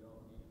you you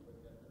don't need to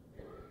put that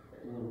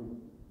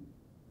in.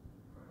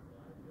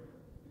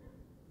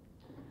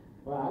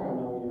 Well, I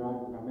don't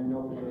know, I'm in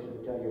no position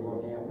to tell you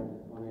what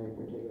happened on any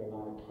particular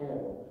line of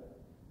cattle.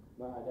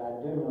 But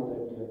I do know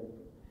that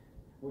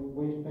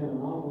we spend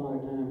an awful lot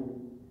of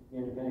time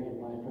in the packing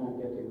plants trying to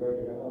get the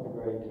grader to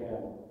upgrade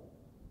cattle.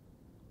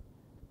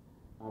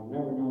 I've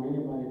never known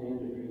anybody in the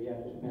industry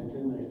yet to spend 2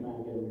 minutes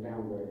trying to get them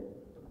downgraded.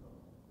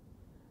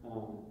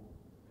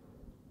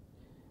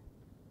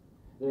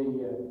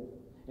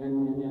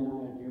 And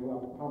you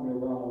are probably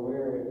well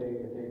aware if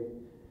they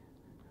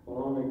will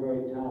only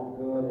grade top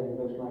good and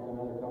it looks like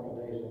another couple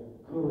of days of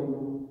cooling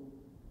them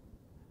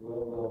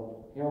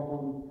will help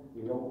them.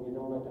 You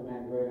don't let the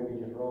man grade them, you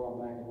just roll them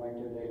back and wait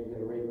 2 days and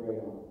get a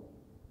regrade on them.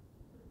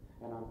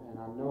 And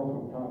I know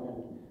from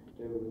talking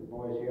to the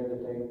boys here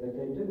that they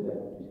do that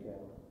on these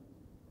cattle.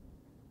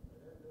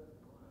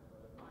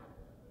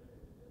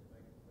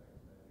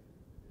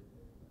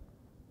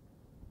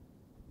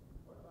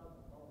 What about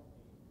the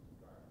Holstein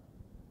cars?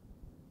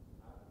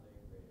 How do they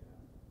grade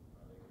out?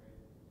 Are they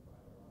graded with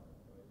quite a lot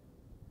of choice?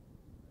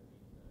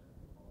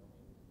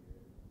 Holstein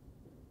steers,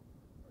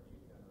 or do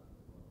you come up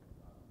with one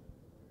top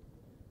that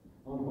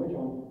On which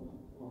one?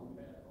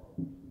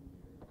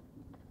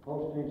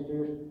 Holstein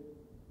steers?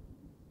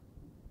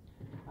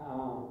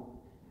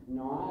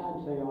 No,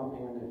 I'd say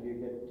offhand if you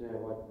get,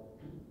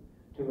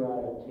 2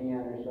 out of 10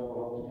 or so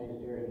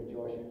Holstein steers in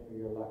choice,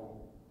 you're lucky.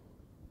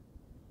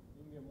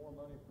 You can get more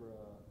money for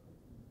a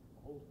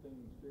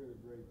Holstein steer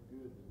that grades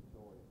good than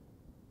choice.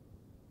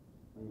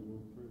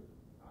 Mm-hmm. True.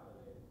 How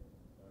do they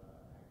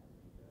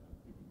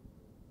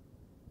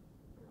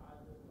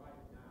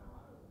right now,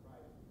 how does the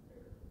price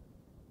compare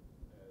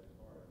as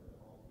far as the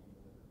Holstein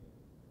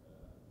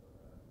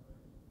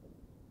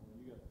Well,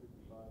 you got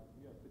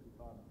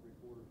 55 and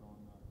 3/4 on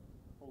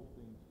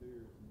Holstein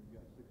steers, and you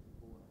got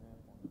 64 and a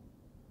half on the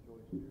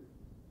choice steers.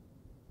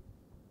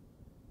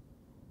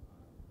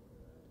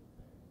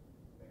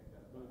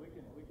 But we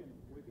can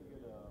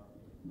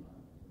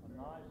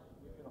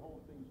get a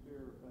Holstein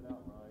steer fed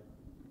out right.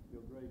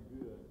 He'll grade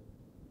good.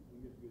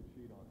 We can get a good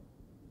sheet on it.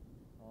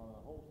 On a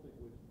Holstein,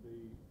 which would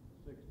be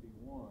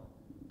 61.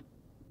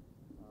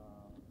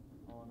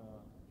 On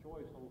a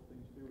choice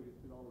Holstein steer, we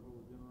get $2 over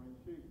the general range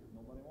sheet because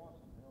nobody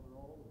wants them. Hell, they're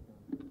all over the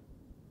country.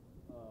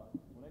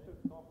 When they took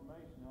the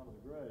confirmation out of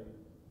the grade,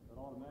 that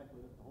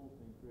automatically let the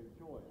Holstein grade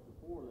choice.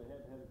 Before they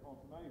had to have a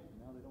confirmation.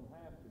 Now they don't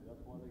have to.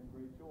 That's why they can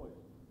grade choice.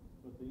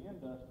 But the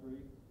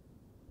industry,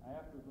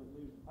 after it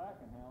leaves the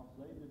packing house,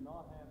 they did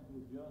not have to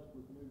adjust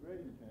with the new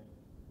grading changes.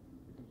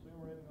 The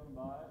consumer isn't going to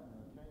buy it, and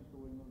the chain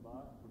store isn't going to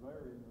buy it, the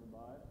purveyor isn't going to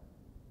buy it.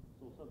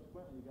 So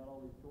subsequently, you got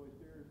all these choice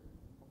steers,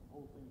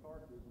 Holstein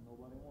carcasses, and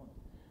nobody wants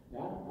them.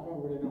 Now, I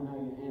don't really know how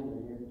you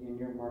handle it in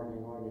your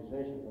marketing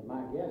organization, but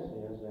my guess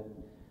is that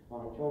on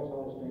a choice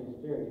Holstein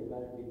steer, it'd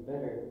be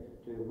better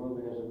to move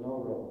it as a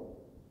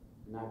no-roll,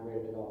 not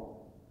grade it at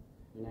all,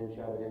 and then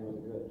shove it in with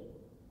the goods.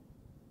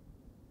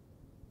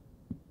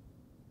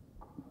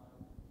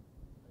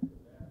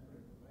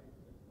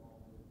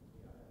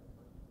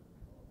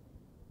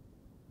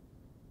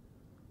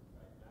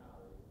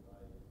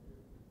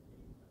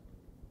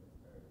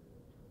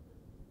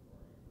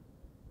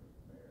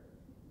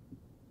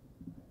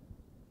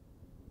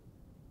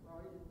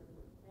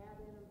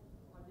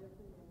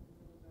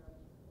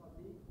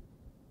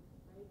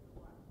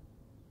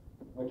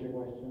 What's your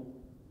question?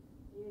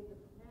 Is the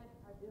pack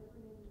are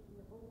different in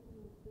the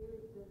Holstein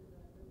steers than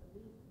the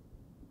beef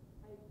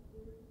type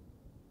steers?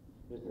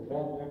 Is the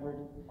fat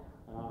different?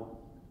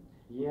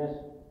 Yes,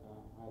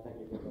 I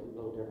think it gets a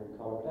little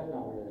different color, but that's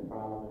not really the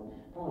problem.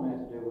 The problem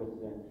has to do with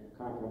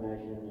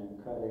conformation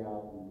and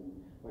cutout and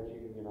what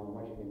you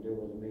can do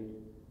with the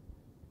meat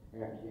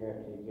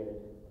after you get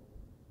it.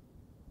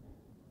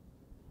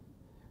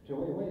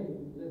 So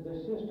the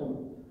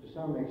system, to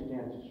some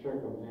extent,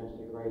 circumvents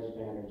the grade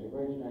standards. The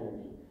grade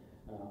standards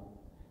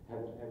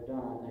have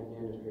done, I think,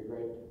 the industry a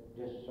great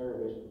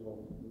disservice.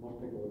 Well,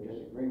 most people would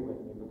disagree with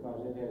me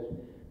because it has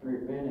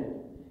prevented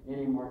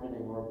any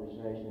marketing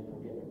organization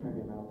from getting a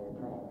premium out of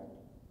their product.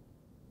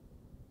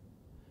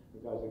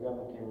 Because the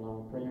government came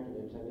along and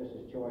preempted it and said, this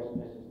is choice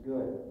and this is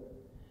good.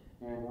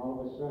 And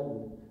all of a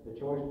sudden, the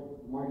choice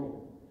market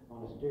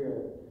on a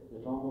steer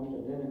that's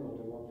almost identical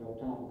to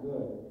a top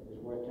good is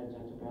worth 10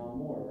 cents a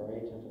pound more, or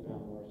 8 cents a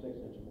pound more, or 6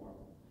 cents more.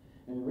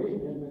 And the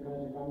reason is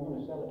because if I'm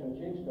going to sell it to a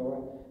chain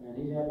store, and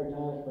he's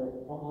advertised for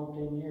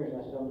 10 years,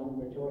 I sell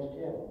nothing but choice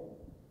cattle.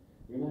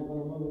 You're not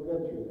going to move a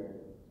good through there.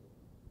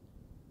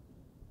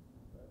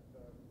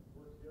 That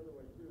works the other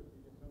way too. If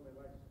you get somebody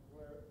like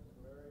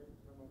Solari,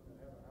 someone can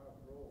have a house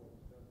roll and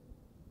stuff,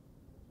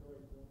 the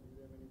choice won't do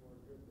them any more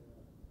good than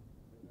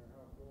their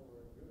house roll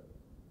or a good.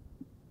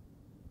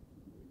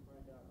 We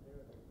find out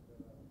there that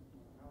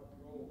on a house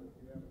roll, if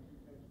you have a 2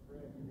 cent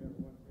spread, you have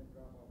a 1 cent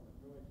drop off the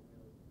choice,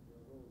 and your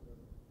roll is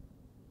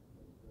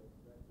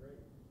that great.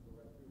 So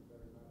that too is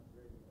better not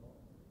grading at all.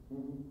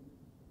 Mm-hmm.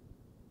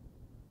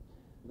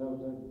 Those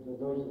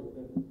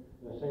that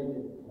say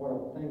that what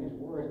a thing is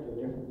worth to a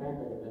different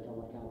packer, depends on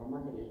what kind of a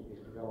market is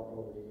developed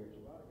over the years.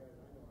 A lot of guys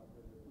I know out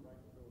there that would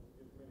like to go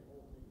get as many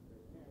whole things as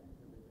they can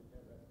because they just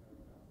have that kind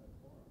of an outlet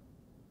for them.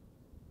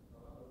 So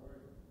in other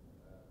words,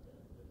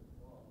 this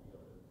small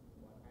deal is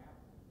what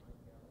happens if my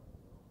cattle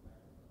is on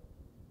back.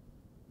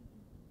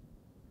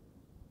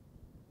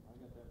 I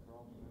got that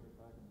problem every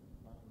packing,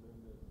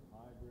 doing this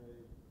high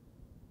grade,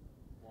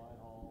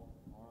 Whitehall,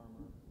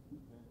 Armor,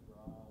 Venture,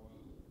 Iowa,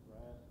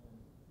 Raskin.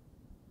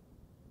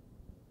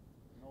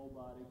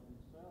 Nobody can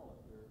sell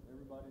it.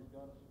 Everybody's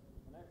got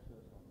an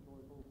excess on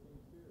choice Holstein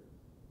steers.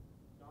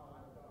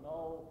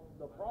 No,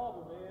 the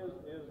problem is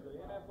the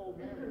NFO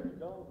members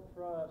don't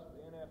trust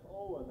the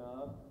NFO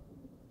enough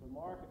to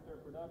market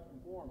their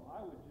production for them.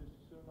 I would just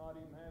as soon not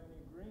even have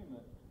any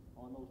agreement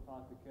on those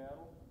type of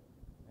cattle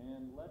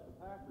and let the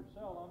packers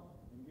sell them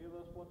and give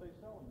us what they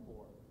sell them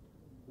for.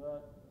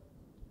 But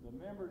the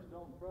members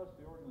don't trust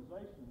the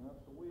organization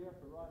enough, so we have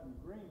to write an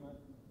agreement,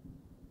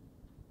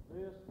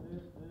 this,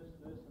 and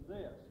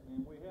this.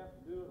 And we have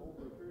to do it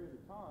over a period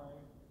of time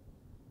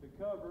to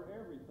cover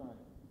everything.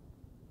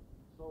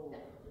 So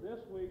this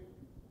week,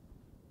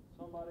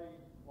 somebody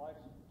likes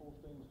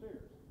Holstein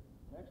steers.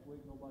 Next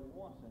week, nobody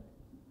wants any.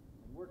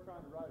 And we're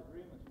trying to write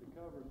agreements to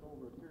cover us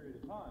over a period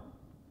of time.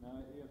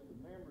 Now, if the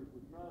members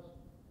would trust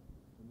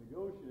the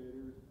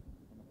negotiators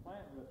and the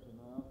plant reps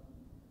enough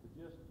to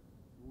just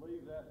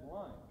leave that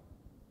blank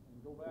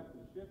and go back to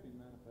the shipping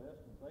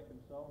manifest, and if they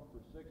can sell them for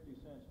 60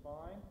 cents,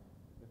 fine.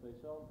 If they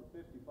sell them for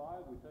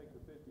 55, we take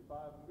the 55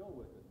 and go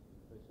with it.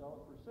 If they sell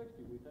it for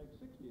 60, we take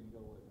 60 and go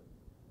with it.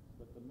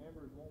 But the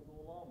members won't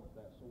go along with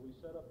that. So we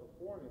set up a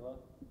formula,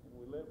 and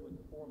we live with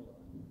the formula.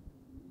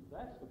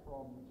 That's the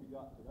problem that you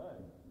got today.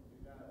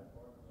 You got a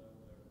formula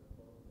with their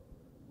proposal.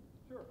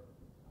 Sure.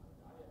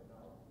 I didn't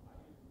know.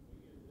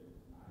 We used it.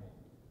 I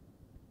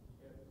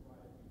shipped quite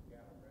a few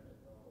cattle rented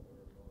over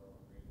on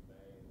Green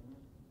Bay in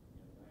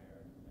there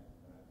at that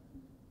time.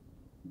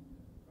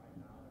 Right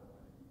now, I don't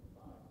want to keep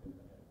about it because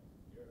I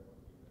have year to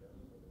keep it up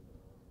so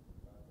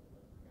that I don't want to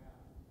let the cow.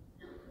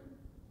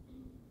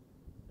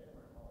 They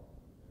weren't Hogs.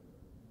 They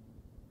were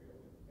real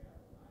good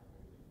cattle. I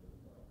really just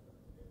like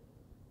something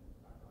different.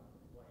 I'm not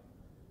complaining.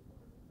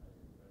 I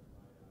just wanted to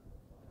find out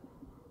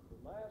what The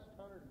last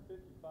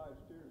 155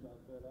 steers I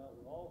fed out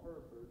were all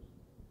Herefords,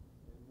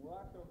 and where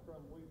I come from,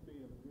 we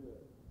feed them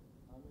good.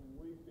 I mean,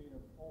 we feed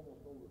them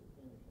almost over to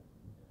finishing.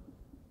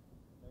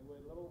 They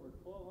weighed a little over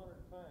 1,200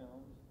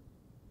 pounds,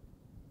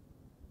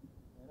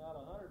 and out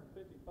of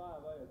 155,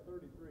 I had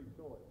 33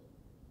 choice.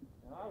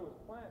 And I was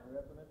plant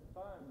repping at the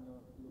time in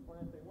the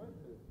plant they went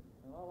to,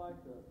 and I like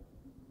to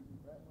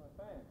rep my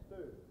plants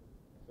too.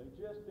 They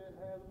just didn't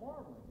have the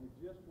marbling. It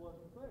just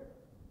wasn't there.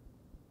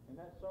 And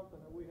that's something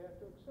that we have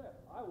to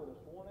accept. I would have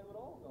sworn they would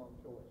all gone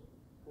choice.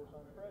 Of course,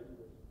 I'm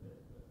prejudiced.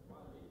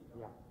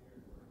 Yeah.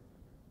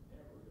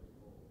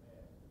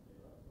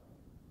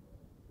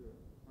 Sure.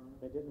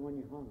 They didn't when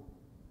you hung them.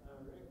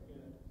 Rick,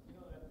 you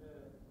know that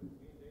game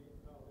they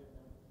called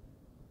in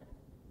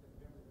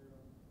September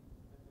there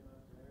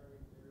on Larry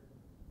there.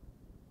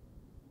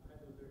 I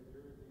had those there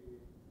Jersey,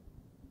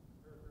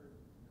 Hereford,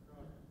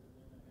 Crosses,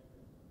 and then I had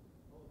the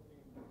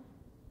Holstein,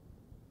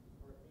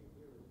 14th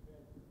year was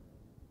Spencer.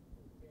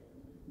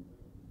 Kansas City,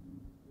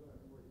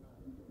 240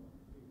 pounds.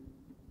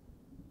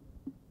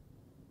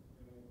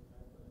 And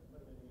I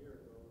put them in a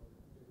year ago,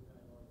 this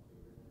time on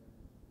Peter,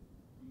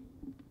 and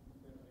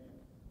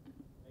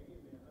they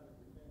gave me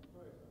 100%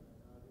 choice on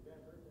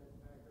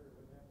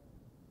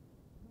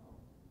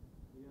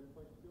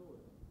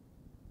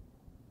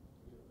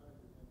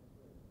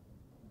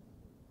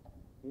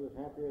was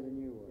happier than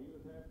you were. He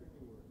was happier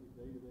than you were.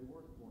 They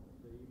worked for him.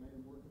 See, he made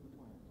them work in the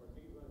plant. Or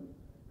he was a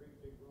great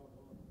big rock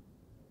on.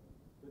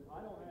 But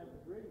I don't have an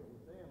agreement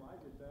with them. I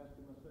just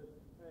asked him, I said,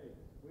 hey,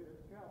 we're at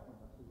the cow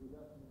plant. I said, we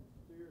got some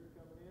steers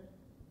coming in.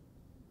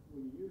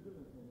 Will you use them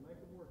and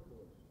make them work for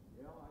us?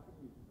 Yeah, I can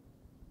use them.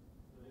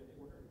 So they didn't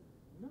hurt you.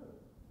 No,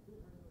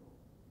 didn't hurt him at all.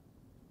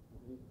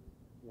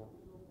 Yeah.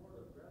 We go for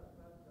the grass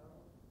fat cow.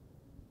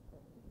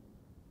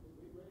 We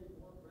raised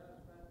one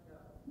grass fat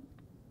cow.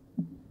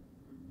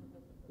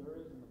 There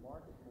is in the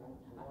market for them,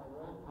 so why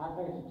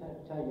raise them? I'd like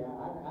to tell you,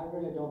 I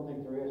really don't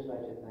think there is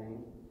such a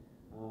thing.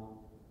 Our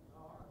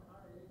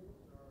high Eagles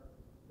are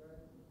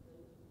guys in the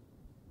States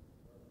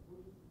are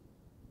pushing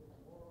for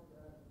more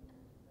grass than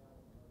cow.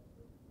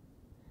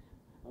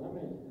 Well,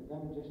 let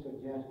me just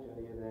suggest to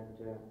you that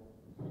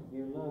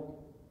you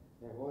look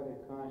at what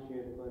it costs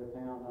you to put a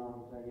pound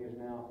on, say, using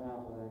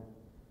alfalfa,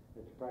 it's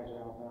the price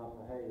of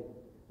alfalfa hay,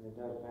 and it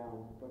does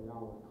pound putting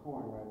on with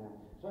corn right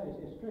now. So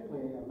it's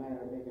strictly a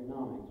matter of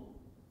economics.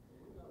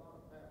 We got a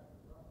lot of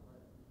pastures out there.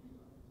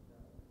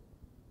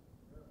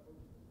 They're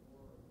pushing for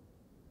more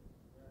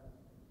grass.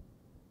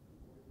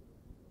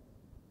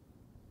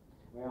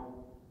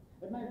 Well,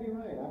 it may be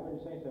right. I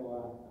wouldn't say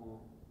so.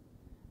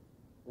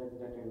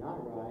 That they're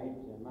not right.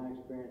 My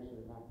experience,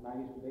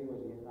 I used to be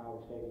with the Iowa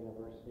State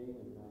University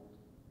and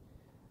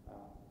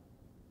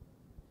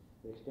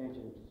the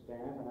extension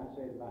staff, and I'd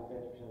say about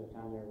 50% of the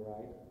time they're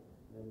right.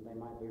 And they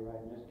might be right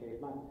in this case.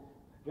 My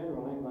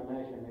general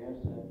inclination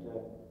is that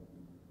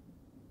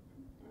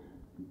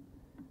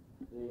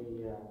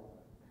the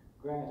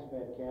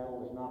grass-fed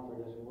cattle is not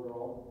for this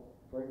world.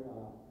 First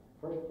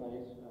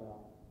place,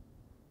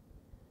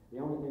 the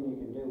only thing you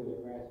can do with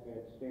a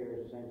grass-fed steer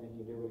is the same thing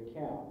you do with a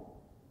cow.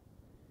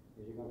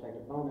 Is you're going to take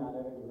the bone out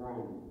of it and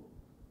grind it.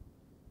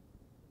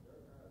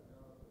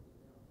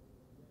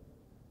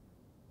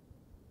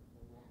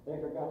 They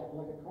forgot to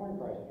look at corn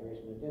prices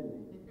recently,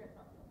 didn't they?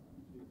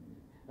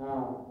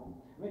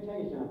 Let me tell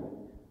you something.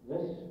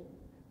 This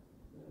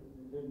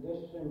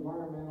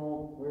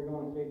environmental, we're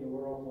going to feed the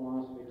world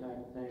philosophy type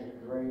of thing is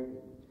great,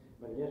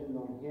 but it isn't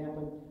going to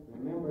happen.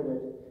 Remember that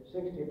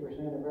 60%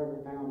 of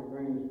every pound of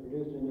grain that's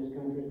produced in this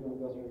country is going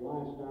to go through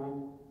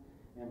livestock,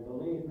 and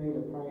believe me,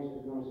 the price is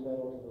going to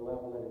settle to the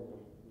level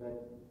that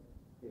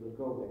it'll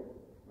go there.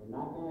 We're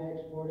not going to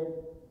export it.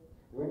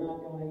 We're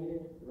not going to eat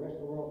it. The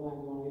rest of the world's not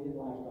going to eat it.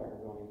 Livestock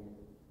are going to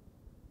eat it.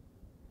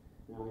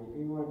 Now, if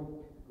you want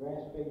to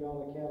grass feed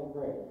all the cattle,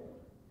 great.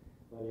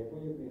 But if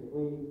we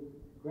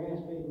grass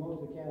feed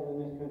most of the cattle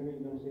in this country,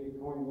 you're going to see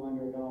corn go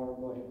under $1 a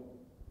bushel.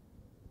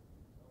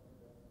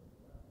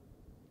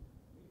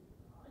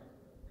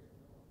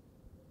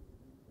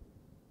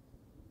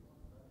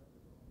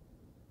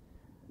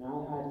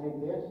 Now, I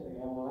think this,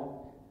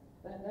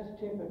 that's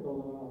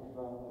typical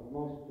of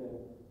most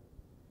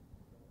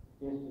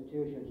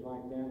institutions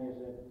like that, is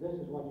that this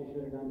is what you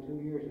should have done 2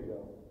 years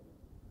ago.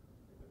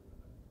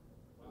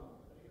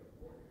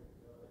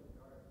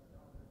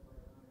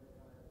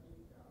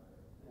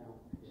 Now,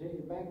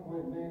 see, back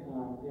when, that's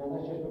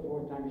just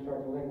before the time you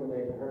start to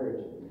liquidate the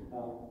herds.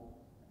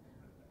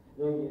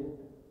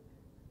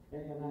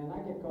 And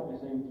I get caught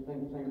in the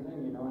same thing,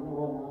 you know. I know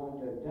what I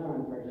ought to have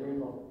done, for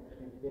example.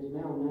 It's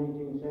now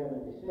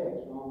 1976,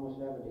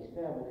 almost 77,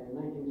 and in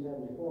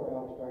 1974 I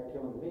ought to start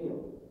killing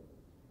veal.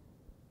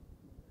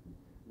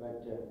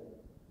 But I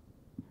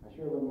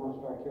sure wouldn't want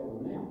to start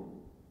killing them now,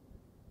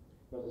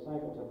 because the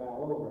cycle's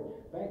about over.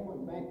 Back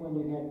when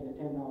you had the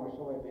 $10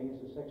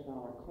 soybeans and $6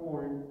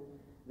 corn,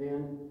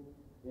 then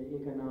the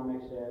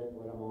economics says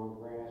put them on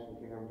grass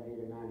and carry them to 800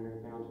 or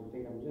 900 pounds and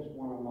feed them, just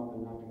warm them up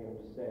enough to get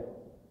them to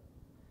sell.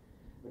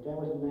 But that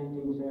was in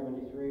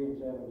 1973 and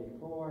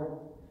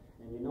 74.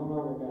 And you no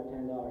longer got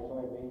 $10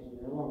 soybeans,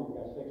 you no longer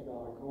got $6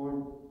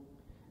 corn,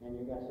 and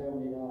you got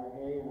 $70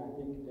 hay, and I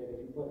think that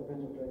if you put a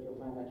pencil to it, you'll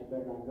find out you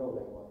better not go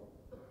that way.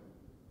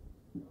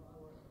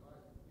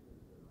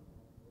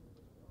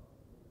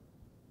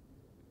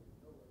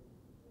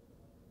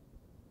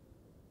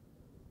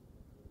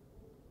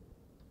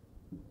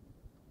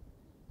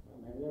 Well,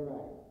 maybe they're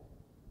right.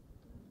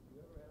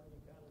 You ever have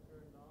any cattle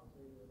turned off,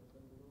 say,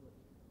 some little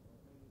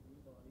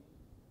antibodies,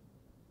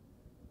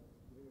 and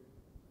we're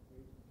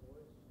raising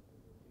boys?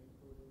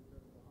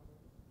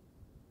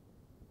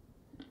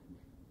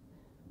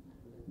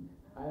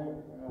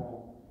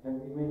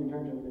 You mean in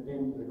terms of the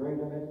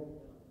grade of it?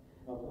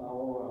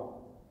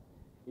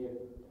 If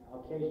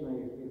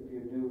occasionally if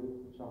you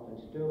do something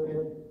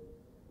stupid,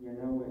 you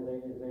know, if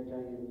they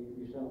tell you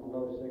you sell them a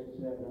load of 600 to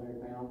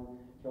 700 pound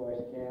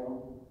choice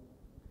cattle,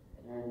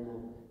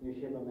 and you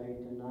ship them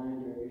 8 to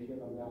 9, or you ship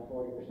them about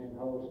 40%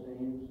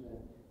 Holsteins,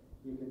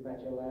 you can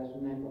bet your last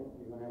nickel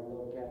you're going to have a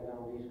load of cattle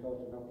down on the East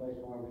Coast and no place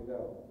for them to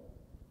go.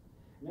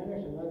 And then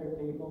there's some other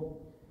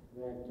people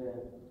that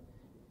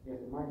if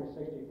the market's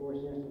 64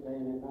 cents today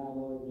and they buy a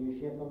load and you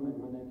ship them,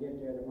 and when they get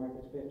there the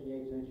market's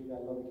 58 cents, you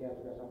got a load of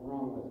cattle, got something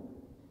wrong with them.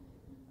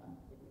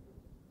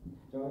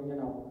 So, you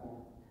know,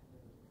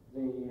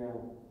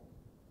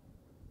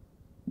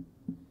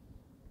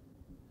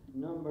 the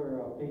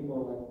number of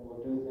people that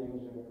will do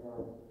things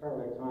are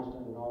fairly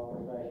constant in all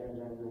professions,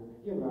 and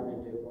you learn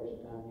in due course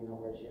of time, you know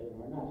where to ship and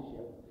where not to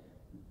ship.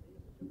 They used to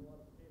ship a lot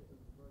of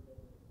potatoes before the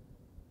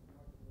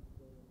market was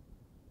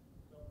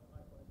so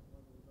high price the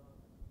market was on.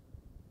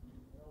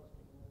 They always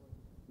keep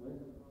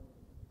them over.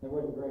 They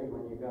wouldn't grade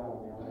when you got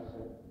them, you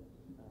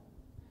know,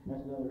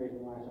 that's another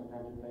reason why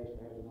sometimes it pays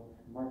to have a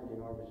marketing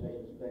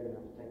organization that's big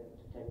enough to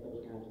take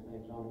those kinds of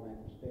things on and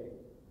make them stick.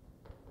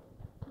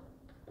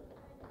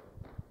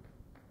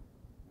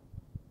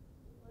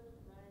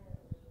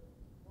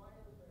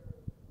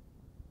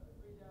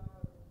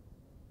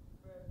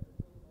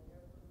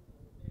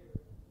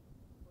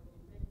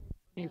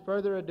 Any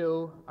further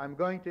ado, I'm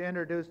going to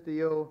introduce to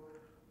you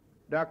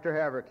Dr.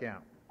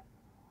 Haverkamp.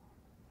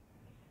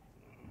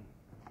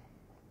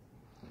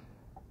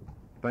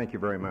 Thank you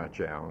very much,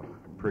 Al.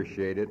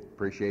 Appreciate it.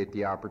 Appreciate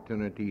the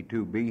opportunity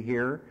to be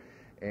here.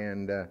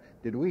 And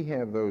did we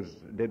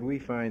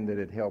find that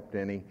it helped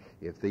any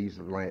if these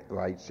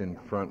lights in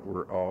front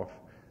were off?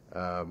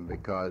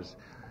 Because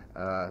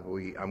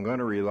I'm going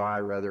to rely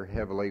rather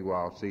heavily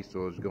while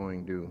Cecil is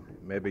going to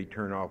maybe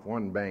turn off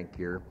one bank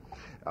here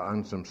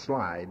on some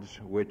slides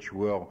which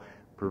will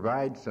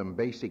provide some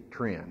basic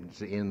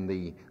trends in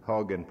the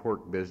hog and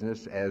pork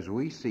business as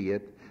we see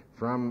it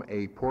from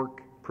a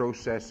pork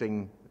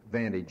processing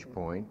vantage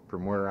point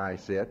from where I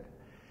sit.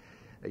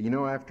 You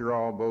know, after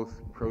all,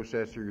 both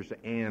processors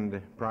and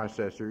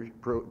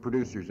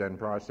producers and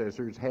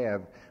processors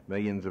have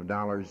millions of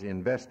dollars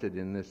invested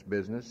in this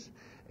business,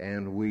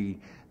 and we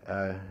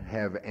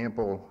have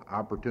ample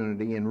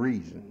opportunity and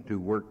reason to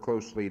work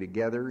closely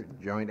together,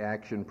 joint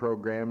action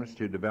programs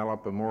to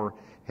develop a more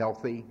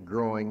healthy,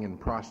 growing, and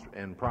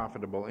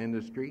profitable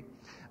industry.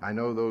 I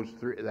know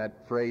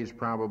that phrase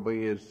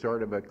probably is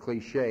sort of a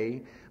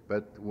cliche,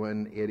 but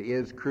when it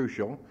is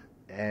crucial,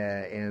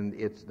 and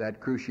it's that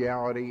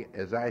cruciality,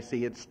 as I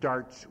see it,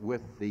 starts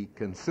with the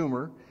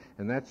consumer,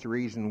 and that's the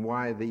reason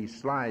why these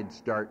slides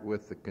start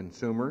with the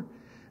consumer,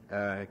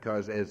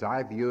 because as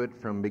I view it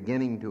from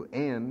beginning to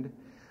end,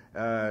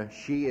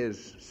 she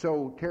is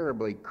so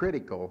terribly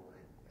critical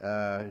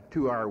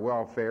to our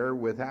welfare.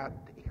 Without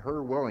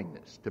her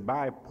willingness to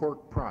buy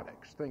pork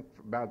products, think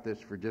about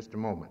this for just a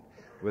moment,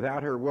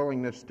 without her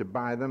willingness to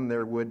buy them,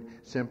 there would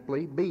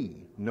simply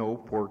be no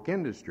pork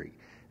industry.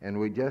 And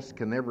we just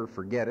can never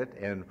forget it.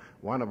 And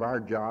one of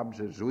our jobs,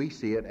 as we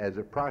see it as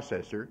a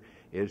processor,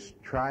 is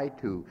try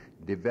to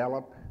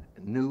develop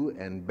new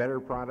and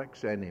better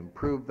products and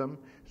improve them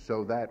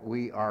so that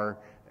we are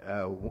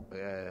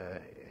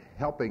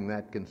helping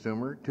that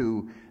consumer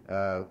to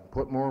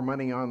put more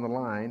money on the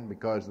line,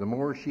 because the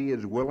more she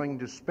is willing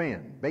to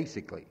spend,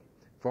 basically,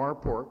 for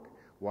pork,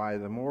 why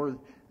the more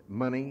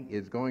money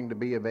is going to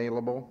be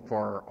available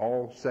for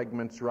all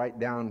segments right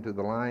down to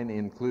the line,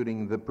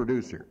 including the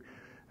producer.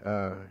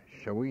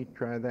 Shall we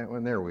try that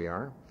one? There we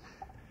are.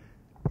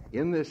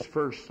 In this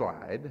first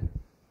slide,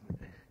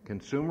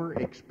 consumer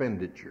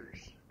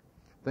expenditures.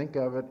 Think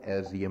of it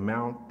as the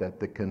amount that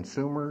the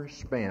consumer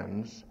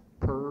spends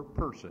per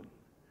person,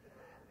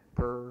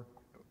 per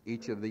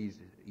each of these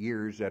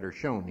years that are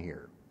shown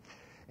here.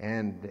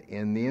 And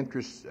in the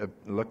interest of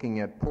looking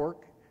at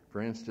pork,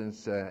 for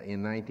instance,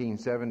 in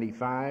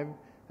 1975,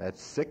 that's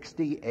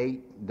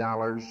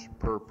 $68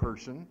 per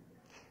person.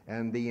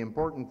 And the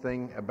important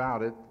thing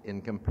about it,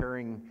 in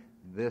comparing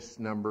this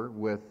number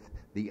with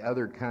the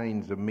other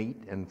kinds of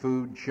meat and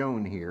food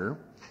shown here,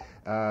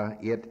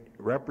 it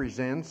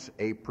represents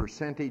a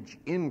percentage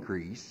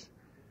increase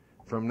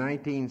from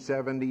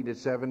 1970 to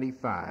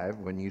 75.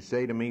 When you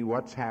say to me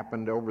what's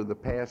happened over the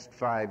past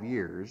 5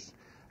 years,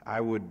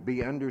 I would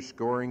be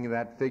underscoring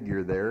that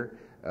figure there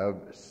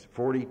of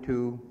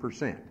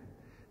 42%.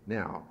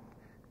 Now,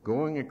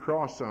 going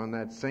across on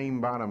that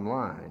same bottom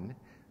line,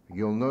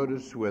 you'll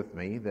notice with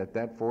me that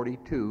that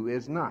 42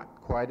 is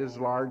not quite as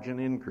large an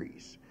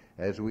increase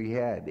as we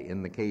had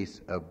in the case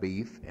of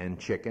beef and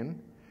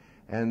chicken,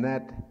 and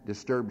that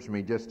disturbs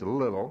me just a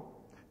little,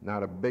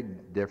 not a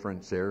big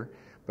difference there,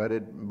 but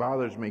it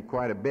bothers me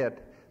quite a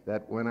bit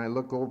that when I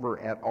look over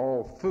at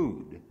all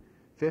food,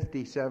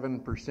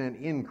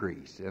 57%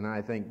 increase, and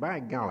I think,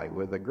 by golly,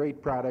 with a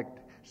great product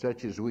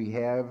such as we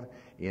have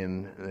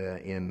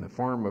in the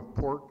form of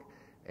pork,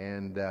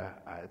 and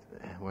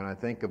when I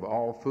think of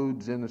all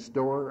foods in the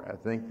store, I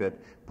think that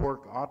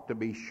pork ought to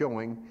be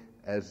showing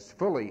as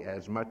fully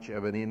as much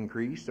of an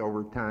increase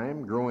over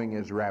time, growing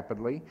as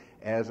rapidly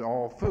as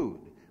all food.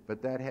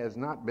 But that has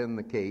not been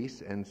the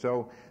case, and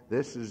so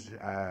this is,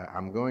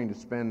 I'm going to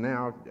spend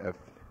now,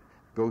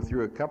 go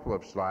through a couple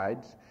of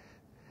slides,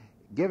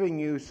 giving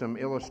you some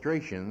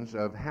illustrations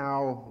of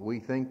how we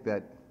think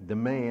that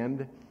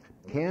demand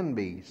can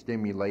be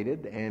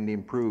stimulated and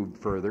improved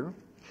further.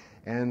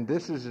 And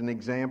this is an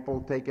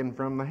example taken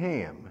from the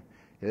ham.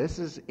 This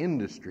is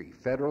industry,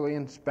 federally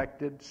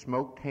inspected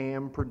smoked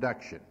ham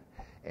production.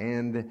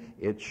 And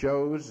it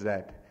shows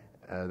that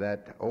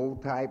that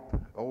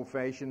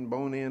old-fashioned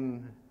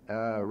bone-in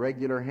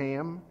regular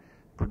ham,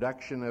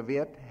 production of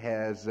it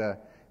has,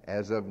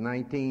 as of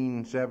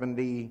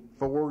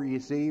 1974, you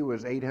see,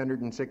 was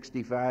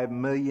 865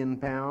 million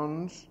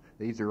pounds.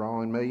 These are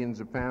all in millions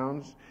of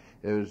pounds.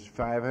 It was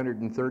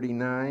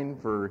 539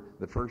 for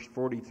the first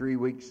 43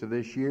 weeks of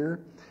this year.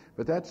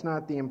 But that's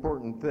not the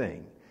important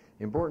thing.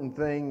 The important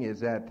thing is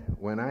that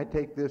when I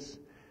take this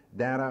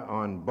data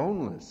on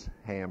boneless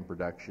ham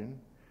production,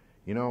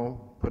 you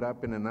know, put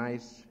up in a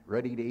nice,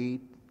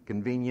 ready-to-eat,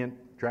 convenient,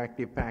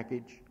 attractive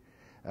package,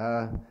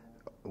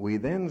 we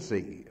then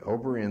see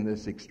over in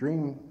this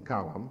extreme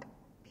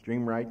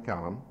right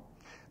column,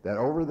 that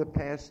over the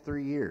past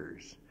 3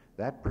 years,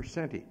 that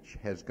percentage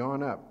has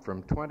gone up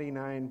from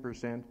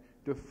 29%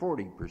 to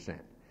 40%.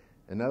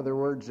 In other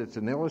words, it's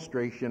an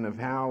illustration of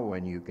how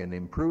when you can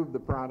improve the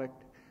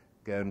product,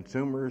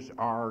 consumers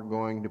are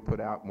going to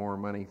put out more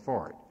money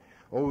for it.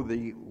 Oh,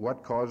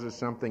 what causes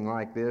something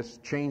like this?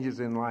 Changes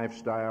in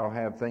lifestyle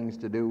have things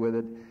to do with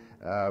it.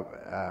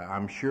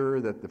 I'm sure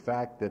that the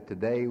fact that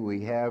today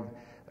we have,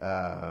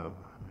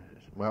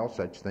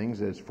 such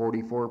things as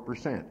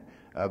 44%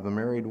 of the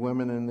married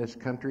women in this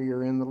country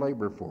are in the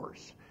labor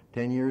force.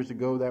 10 years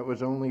ago, that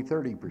was only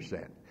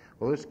 30%.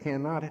 Well, this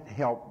cannot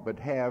help but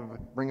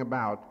bring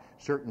about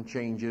certain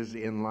changes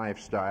in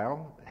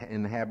lifestyle,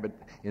 in habit,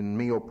 in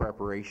meal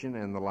preparation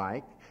and the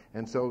like.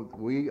 And so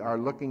we are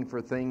looking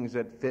for things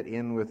that fit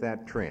in with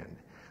that trend.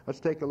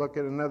 Let's take a look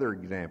at another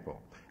example.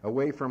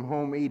 Away from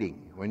home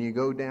eating. When you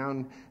go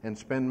down and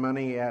spend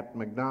money at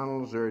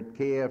McDonald's or at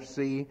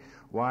KFC,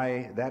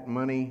 why, that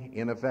money,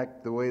 in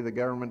effect, the way the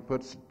government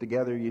puts it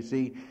together, you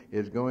see,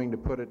 is going to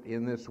put it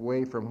in this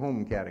away from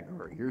home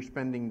category. You're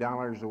spending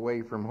dollars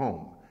away from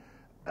home.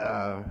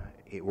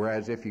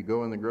 Whereas if you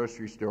go in the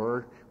grocery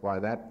store, why,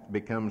 that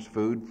becomes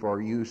food for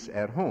use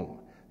at home.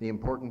 The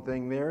important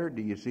thing there,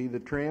 do you see the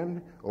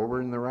trend over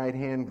in the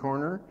right-hand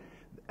corner,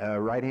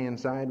 right-hand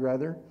side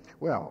rather?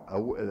 Well,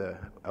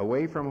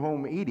 away from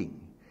home eating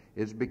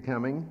is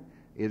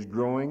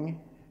growing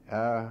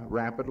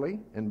rapidly,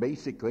 and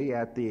basically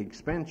at the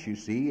expense, you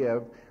see,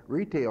 of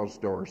retail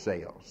store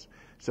sales.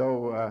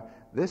 So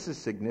this is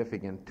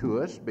significant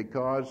to us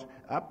because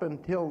up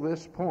until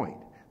this point,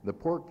 the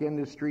pork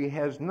industry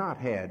has not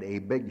had a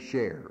big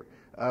share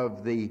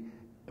of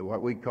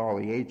what we call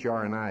the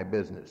HR&I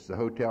business, the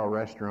hotel,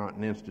 restaurant,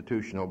 and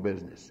institutional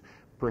business.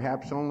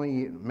 Perhaps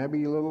only,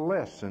 maybe a little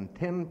less than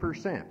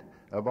 10%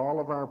 of all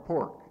of our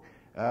pork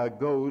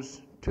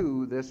goes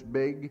to this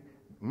big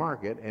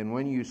market. And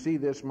when you see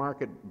this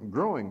market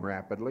growing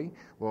rapidly,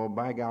 well,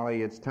 by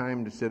golly, it's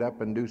time to sit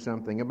up and do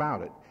something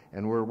about it.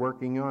 And we're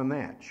working on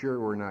that. Sure,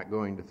 we're not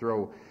going to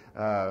throw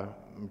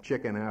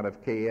chicken out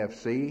of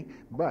KFC,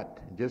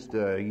 but just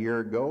a year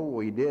ago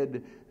we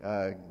did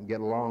get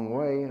a long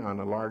way on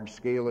a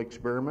large-scale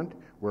experiment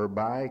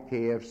whereby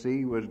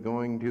KFC was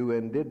going to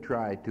and did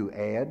try to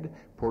add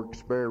pork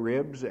spare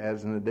ribs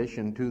as an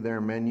addition to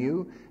their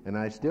menu, and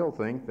I still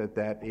think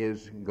that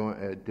is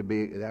going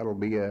that'll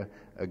be a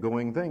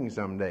going thing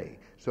someday.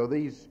 So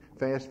these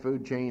fast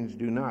food chains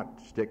do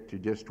not stick to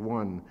just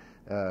one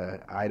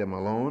item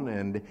alone,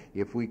 and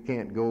if we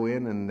can't go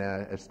in and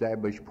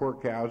establish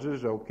pork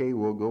houses, okay,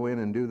 we'll go in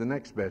and do the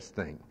next best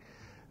thing.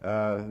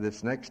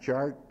 This next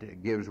chart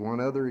gives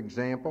one other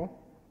example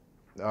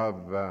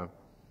of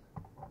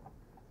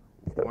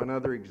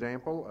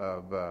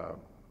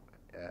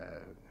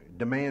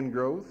demand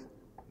growth.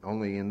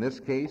 Only in this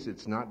case,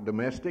 it's not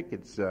domestic;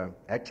 it's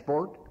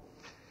export.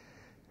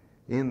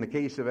 In the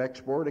case of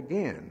export,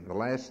 again, the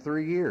last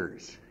 3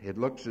 years, it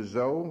looks as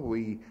though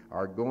we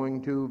are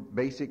going to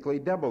basically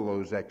double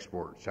those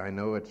exports. I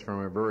know it's from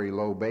a very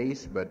low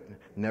base, but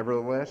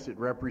nevertheless, it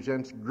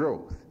represents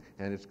growth,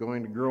 and it's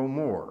going to grow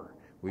more.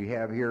 We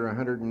have here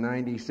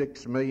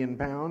 196 million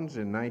pounds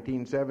in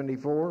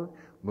 1974,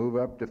 move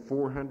up to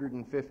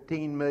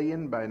 415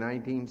 million by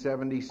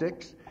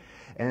 1976,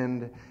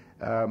 and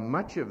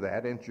much of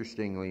that,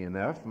 interestingly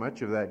enough,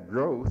 much of that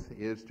growth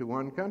is to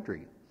one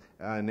country.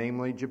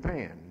 Namely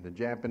Japan. The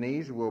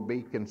Japanese will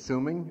be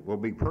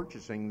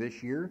purchasing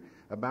this year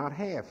about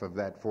half of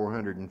that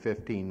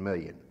 415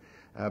 million,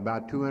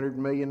 about 200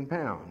 million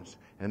pounds.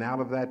 And out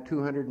of that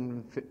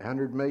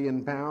 200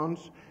 million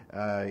pounds,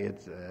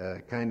 it's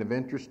kind of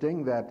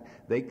interesting that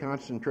they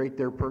concentrate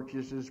their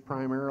purchases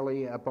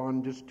primarily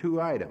upon just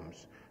two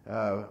items,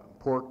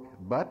 pork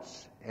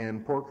butts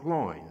and pork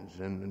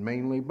loins, and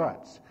mainly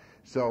butts.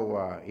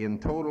 So in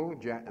total,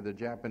 the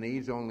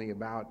Japanese only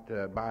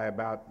buy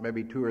about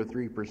maybe 2 or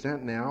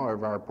 3% now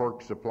of our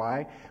pork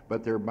supply,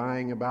 but they're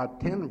buying about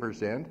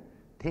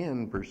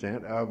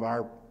 10% of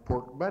our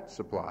pork butt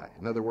supply.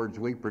 In other words,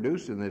 we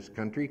produce in this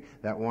country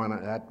that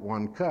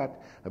one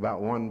cut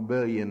about 1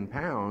 billion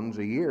pounds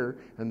a year,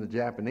 and the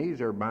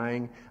Japanese are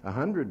buying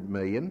 100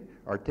 million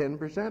or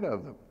 10%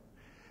 of them.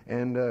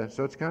 And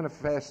so it's kind of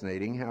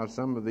fascinating how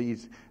some of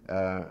these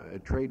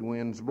trade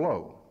winds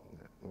blow.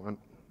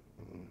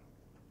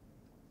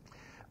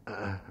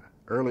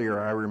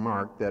 Earlier I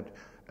remarked that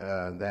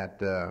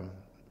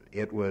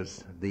it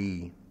was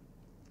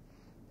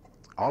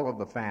all of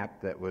the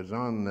fat that was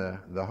on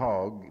the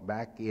hog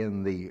back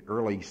in the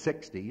early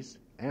 60s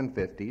and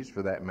 50s,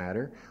 for that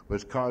matter,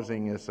 was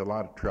causing us a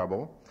lot of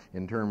trouble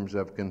in terms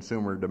of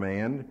consumer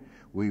demand.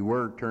 We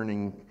were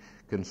turning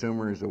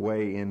consumers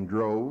away in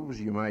droves,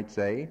 you might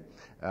say,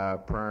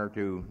 prior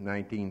to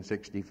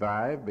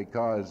 1965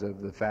 because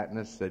of the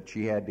fatness that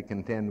she had to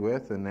contend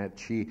with, and that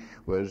she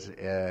was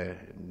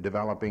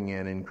developing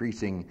an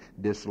increasing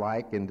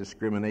dislike and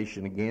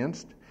discrimination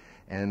against.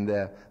 And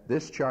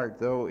this chart,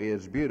 though,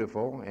 is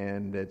beautiful,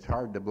 and it's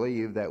hard to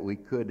believe that we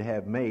could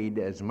have made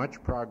as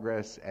much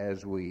progress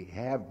as we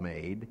have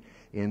made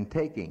in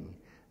taking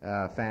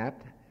fat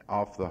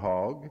off the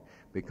hog,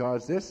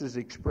 because this is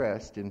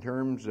expressed in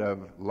terms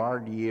of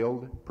lard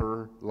yield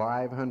per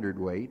live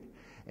hundredweight.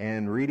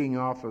 And reading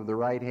off of the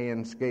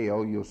right-hand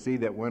scale, you'll see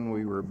that when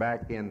we were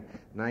back in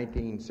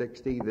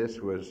 1960, this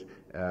was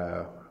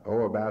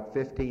about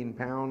 15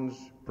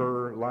 pounds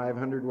per live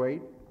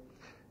hundredweight.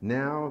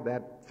 Now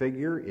that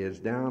figure is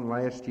down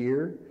last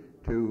year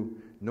to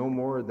no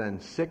more than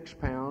 6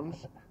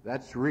 pounds.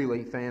 That's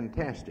really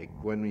fantastic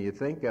when you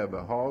think of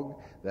a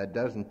hog that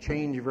doesn't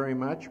change very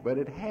much, but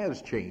it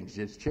has changed.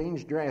 It's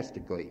changed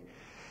drastically.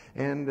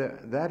 And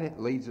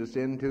that leads us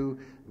into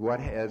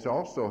what has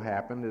also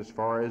happened as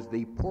far as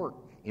the pork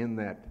in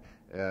that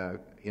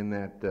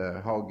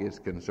hog is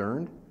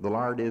concerned. The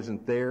lard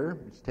isn't there;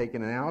 it's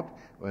taken out,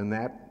 and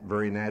that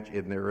very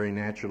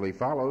naturally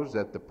follows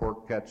that the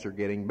pork cuts are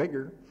getting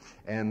bigger,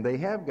 and they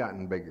have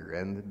gotten bigger.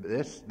 And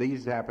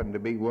these happen to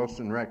be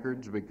Wilson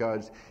records,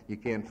 because you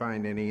can't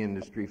find any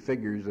industry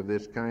figures of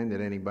this kind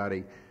that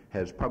anybody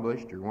has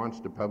published or wants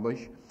to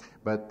publish.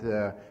 But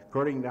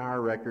according to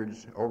our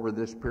records, over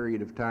this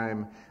period of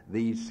time,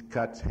 these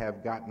cuts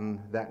have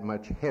gotten that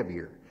much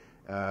heavier.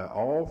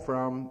 All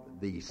from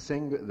the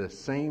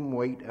same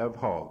weight of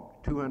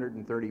hog,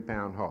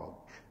 230-pound hog.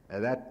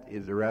 That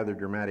is a rather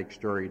dramatic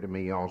story to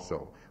me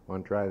also.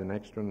 Want to try the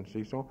next one,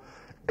 Cecil?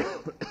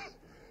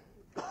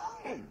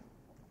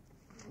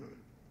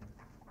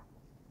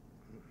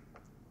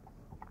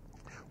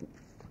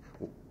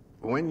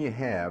 When you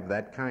have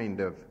that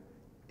kind of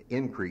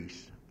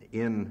increase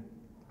in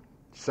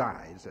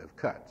size of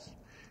cuts,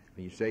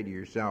 you say to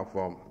yourself,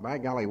 well, by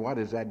golly, what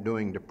is that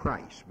doing to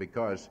price?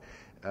 Because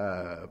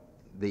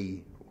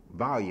the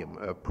volume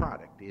of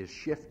product is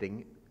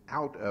shifting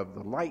out of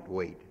the weight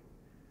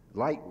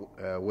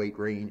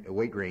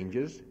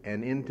ranges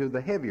and into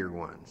the heavier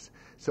ones.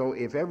 So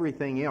if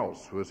everything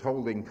else was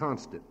holding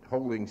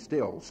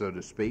still, so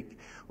to speak,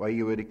 well,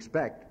 you would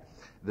expect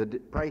the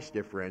price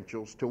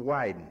differentials to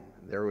widen.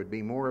 There would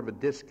be more of a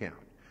discount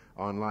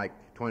on, like,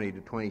 20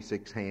 to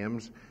 26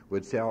 hams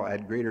would sell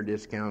at greater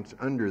discounts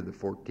under the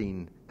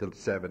 14 to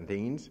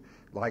 17s.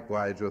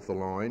 Likewise with the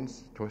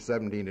loins,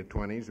 17 to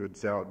 20s would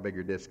sell at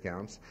bigger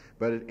discounts.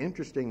 But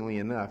interestingly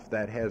enough,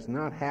 that has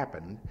not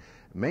happened,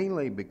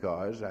 mainly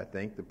because I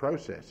think the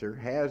processor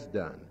has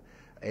done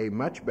a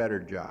much better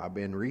job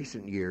in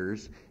recent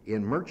years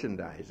in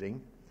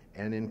merchandising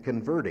and in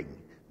converting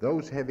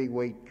those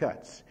heavyweight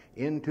cuts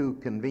into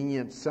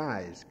convenient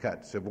size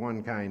cuts of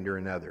one kind or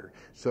another,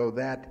 so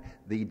that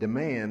the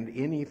demand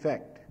in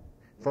effect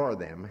for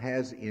them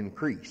has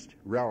increased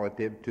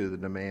relative to the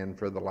demand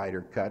for the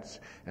lighter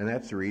cuts, and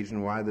that's the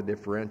reason why the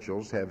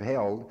differentials have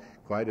held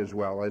quite as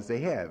well as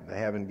they have. They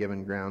haven't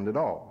given ground at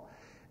all.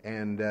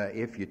 And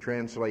if you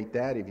translate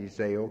that, if you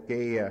say,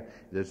 okay,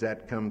 does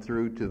that come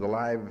through to the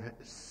live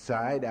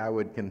side, I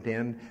would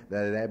contend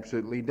that it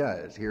absolutely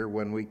does. Here,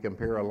 when we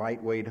compare a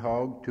lightweight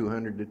hog,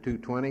 200 to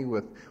 220,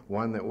 with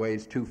one that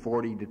weighs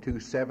 240 to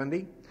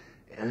 270,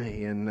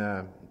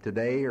 in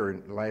today,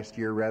 or last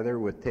year rather,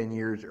 with 10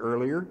 years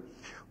earlier,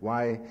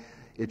 why,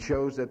 it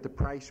shows that the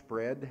price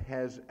spread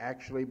has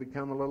actually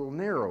become a little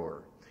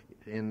narrower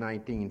in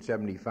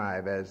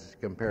 1975 as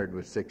compared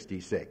with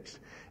 66.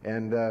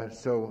 And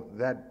so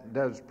that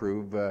does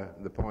prove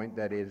the point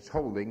that it's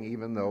holding,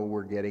 even though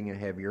we're getting a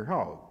heavier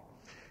hog.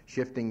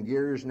 Shifting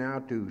gears now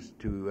to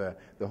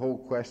the whole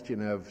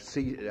question of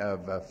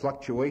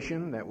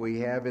fluctuation that we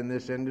have in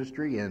this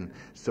industry and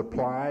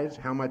supplies.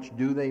 How much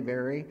do they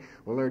vary?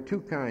 Well, there are two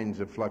kinds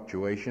of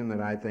fluctuation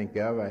that I think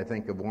of. I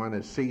think of one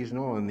as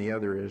seasonal and the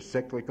other as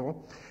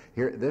cyclical.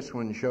 Here, this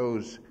one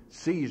shows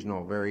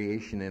seasonal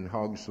variation in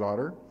hog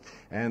slaughter,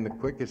 and the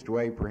quickest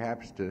way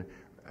perhaps to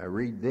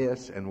read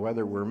this and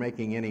whether we're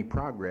making any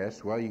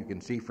progress, well, you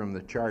can see from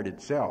the chart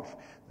itself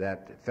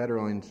that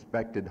federal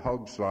inspected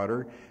hog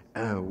slaughter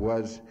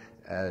was,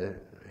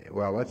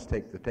 well, let's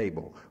take the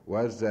table,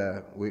 was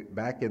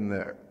back in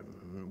the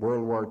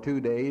World War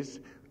II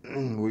days,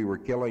 we were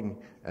killing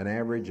an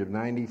average of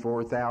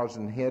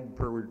 94,000 head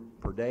per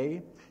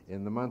day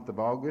in the month of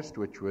August,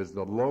 which was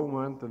the low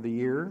month of the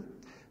year.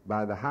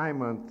 By the high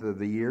month of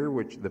the year,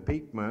 which the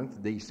peak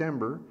month,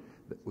 December,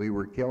 we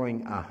were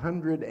killing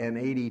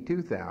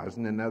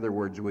 182,000. In other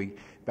words,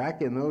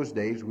 back in those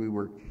days, we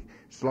were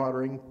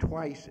slaughtering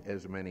twice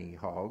as many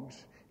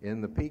hogs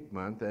in the peak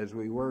month as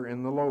we were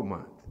in the low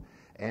month.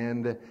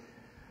 And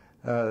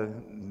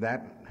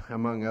that,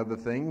 among other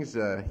things,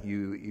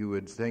 you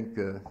would think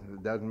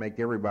doesn't make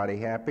everybody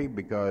happy,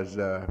 because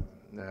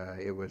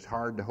it was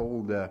hard to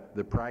hold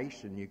the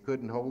price, and you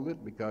couldn't hold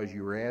it because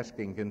you were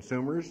asking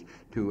consumers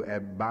to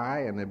buy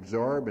and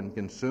absorb and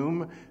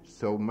consume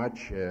so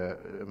much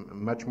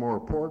more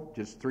pork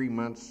just 3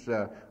 months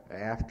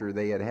after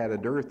they had a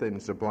dearth in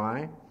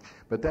supply.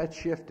 But that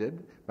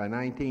shifted by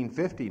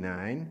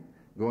 1959,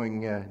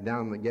 going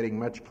getting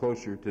much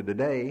closer to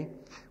today.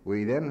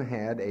 We then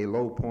had a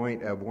low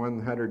point of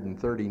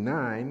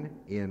 139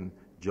 in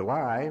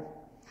July.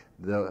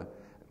 The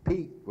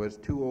peak was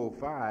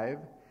 205,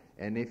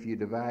 and if you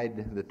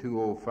divide the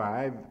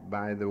 205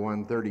 by the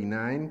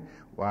 139,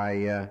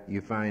 why,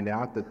 you find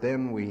out that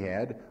then we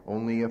had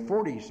only a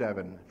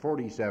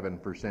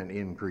 47%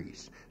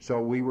 increase.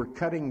 So we were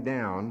cutting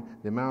down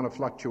the amount of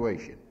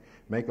fluctuation.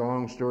 Make a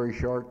long story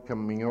short,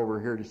 coming over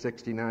here to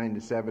 69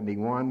 to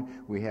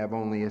 71, we have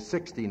only a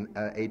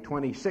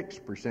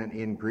 26%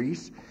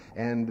 increase,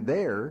 and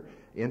there,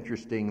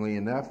 interestingly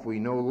enough, we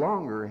no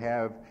longer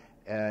have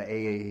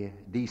a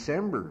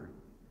December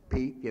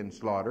peak in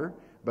slaughter,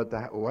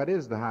 but what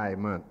is the high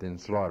month in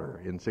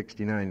slaughter in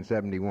 69 and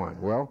 71?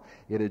 Well,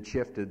 it had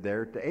shifted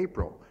there to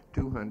April,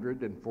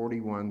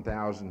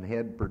 241,000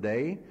 head per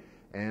day,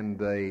 and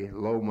the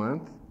low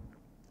month,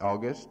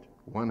 August,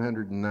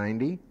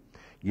 190.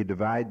 You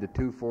divide the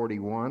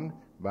 241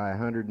 by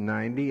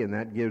 190, and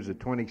that gives a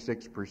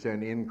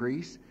 26%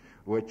 increase,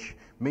 which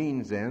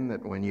means then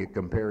that when you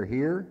compare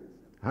here,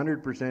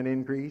 100%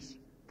 increase,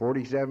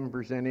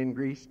 47%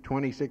 increase,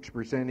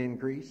 26%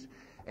 increase,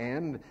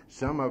 and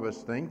some of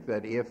us think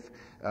that if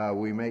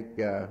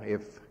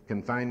if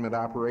confinement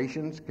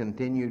operations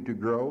continue to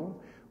grow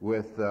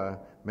with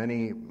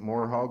many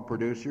more hog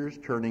producers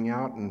turning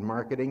out and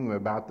marketing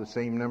about the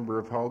same number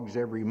of hogs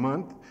every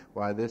month,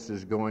 why this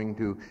is going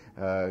to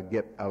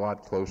get a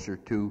lot closer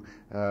to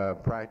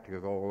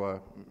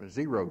practical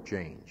zero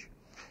change.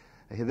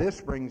 This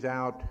brings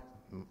out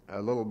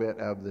a little bit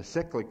of the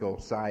cyclical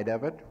side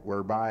of it,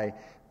 whereby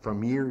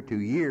from year to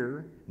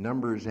year,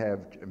 numbers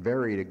have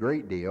varied a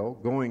great deal,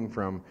 going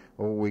from,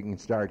 we can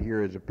start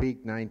here as a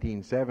peak,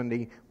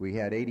 1970, we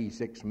had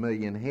 86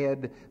 million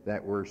head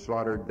that were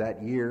slaughtered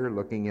that year,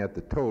 looking at the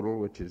total,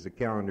 which is the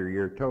calendar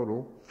year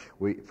total.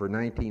 For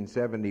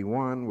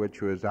 1971,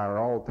 which was our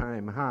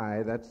all-time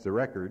high, that's the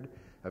record,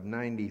 of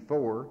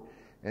 94,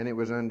 and it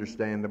was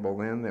understandable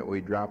then that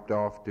we dropped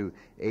off to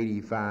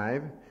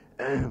 85.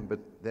 But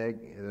a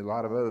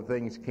lot of other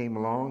things came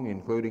along,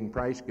 including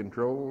price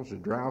controls, a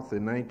drought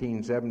in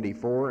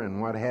 1974,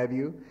 and what have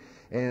you.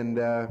 And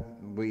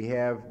we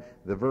have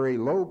the very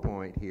low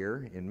point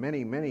here in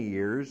many, many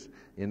years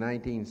in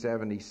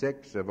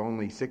 1976 of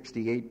only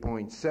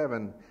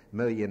 68.7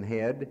 million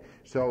head.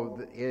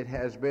 So it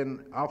has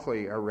been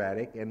awfully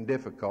erratic and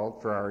difficult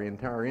for our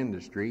entire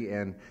industry,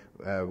 and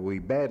we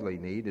badly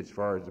need, as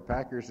far as the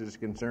packers is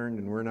concerned,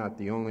 and we're not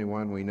the only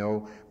one, we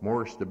know,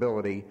 more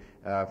stability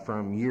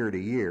from year to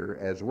year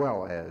as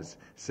well as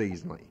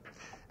seasonally.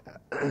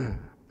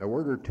 A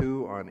word or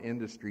two on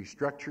industry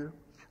structure.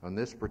 On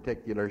this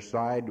particular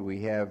slide,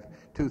 we have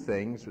two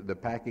things, the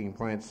packing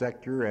plant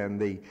sector and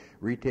the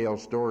retail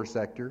store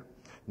sector.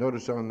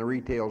 Notice on the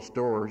retail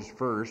stores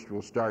first,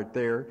 we'll start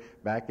there.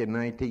 Back in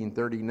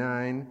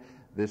 1939,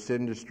 this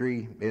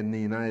industry in the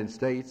United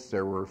States,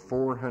 there were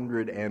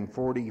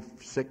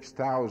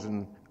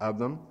 446,000 of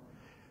them.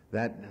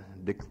 That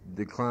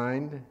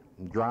declined,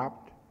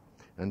 dropped,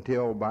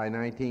 until by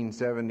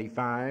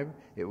 1975,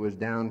 it was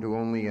down to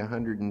only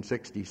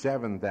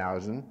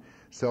 167,000.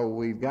 So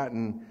we've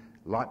gotten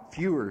a lot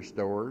fewer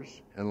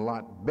stores and a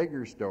lot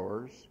bigger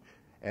stores,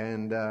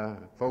 and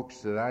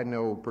folks that I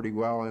know pretty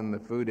well in the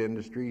food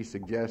industry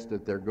suggest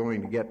that they're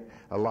going to get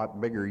a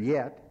lot bigger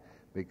yet,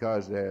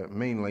 because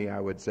mainly, I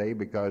would say,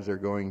 because they're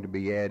going to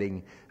be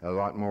adding a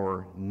lot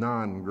more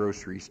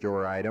non-grocery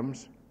store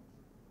items.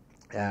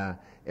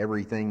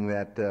 Everything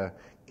that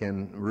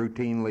can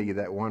routinely,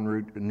 that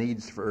one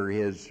needs for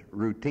his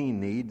routine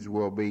needs,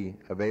 will be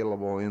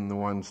available in the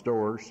one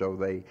store, so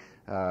they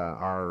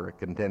are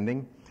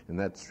contending. And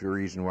that's the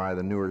reason why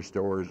the newer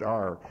stores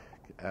are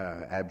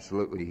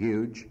absolutely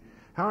huge.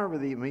 However,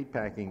 the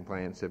meatpacking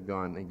plants have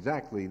gone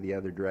exactly the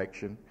other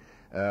direction.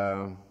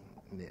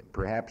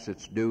 Perhaps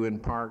it's due in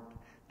part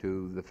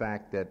to the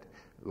fact that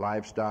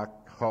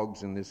livestock,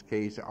 hogs in this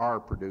case, are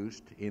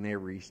produced in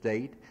every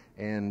state,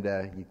 and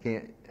you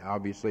can't,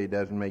 obviously it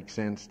doesn't make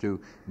sense to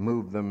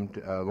move them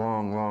to,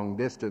 long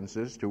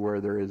distances to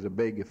where there is a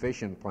big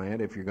efficient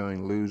plant if you're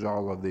going to lose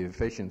all of the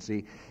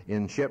efficiency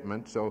in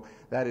shipment. So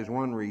that is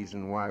one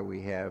reason why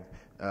we have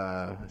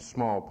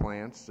small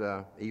plants,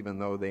 even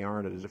though they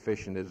aren't as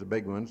efficient as the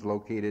big ones,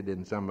 located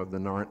in some of the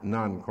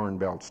non-Corn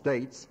Belt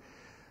states.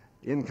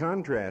 In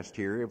contrast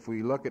here, if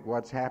we look at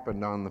what's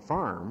happened on the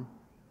farm,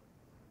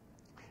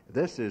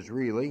 this is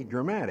really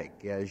dramatic.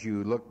 As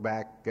you look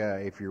back,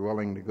 if you're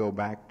willing to go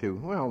back to,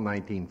 well,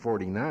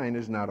 1949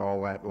 is not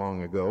all that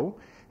long ago,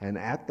 and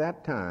at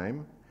that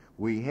time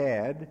we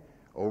had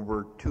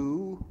over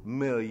 2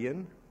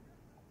 million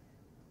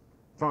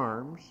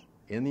farms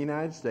in the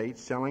United States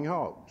selling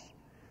hogs.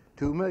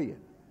 2 million.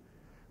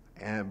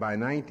 And by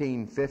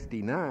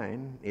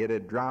 1959, it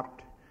had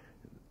dropped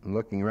I'm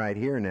looking right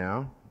here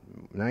now.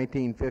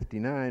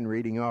 1959,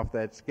 reading off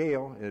that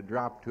scale, it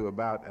dropped to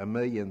about 1.3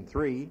 million.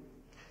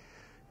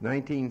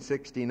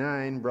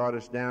 1969 brought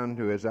us down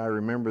to, as I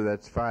remember,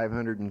 that's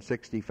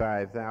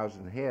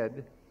 565,000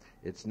 head.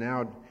 It's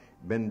now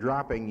been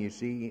dropping. You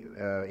see,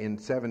 in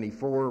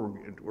 74,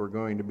 we're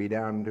going to be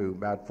down to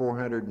about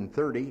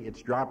 430.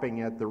 It's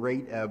dropping at the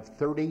rate of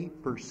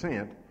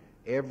 30%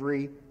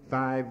 every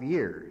 5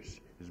 years.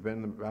 Has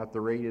been about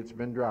the rate it's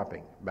been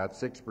dropping, about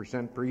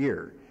 6% per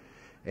year.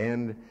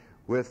 And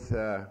with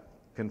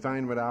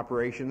confinement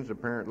operations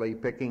apparently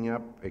picking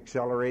up,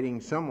 accelerating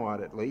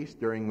somewhat at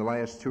least during the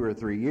last 2 or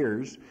 3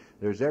 years,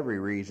 there's every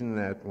reason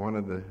that one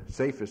of the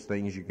safest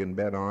things you can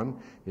bet on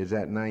is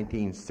that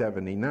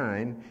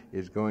 1979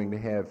 is going to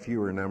have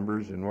fewer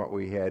numbers than what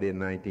we had in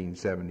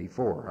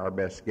 1974. Our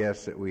best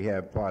guess that we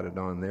have plotted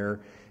on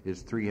there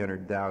is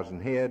 300,000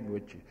 head,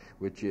 which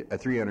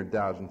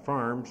 300,000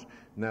 farms,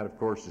 and that of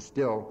course is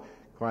still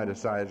quite a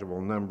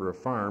sizable number of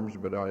farms,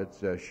 but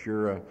it's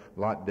sure a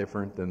lot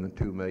different than the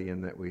 2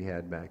 million that we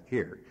had back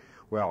here.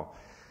 Well,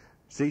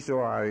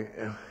 Cecil,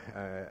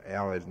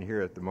 Al isn't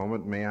here at the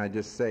moment. May I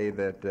just say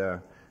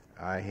that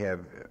I have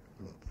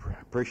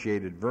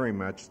appreciated very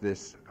much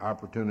this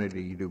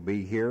opportunity to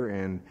be here,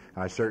 and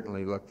I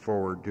certainly look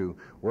forward to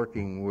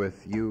working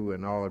with you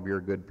and all of your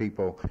good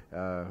people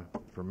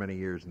for many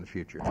years in the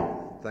future.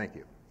 Thank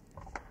you.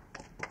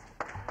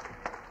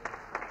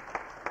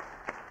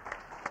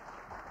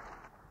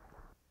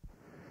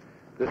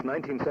 This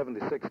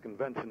 1976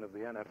 convention of the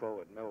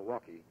NFO at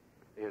Milwaukee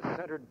is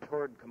centered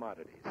toward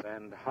commodities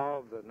and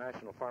how the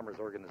National Farmers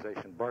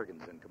Organization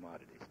bargains in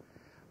commodities.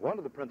 One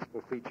of the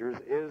principal features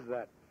is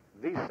that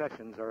these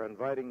sessions are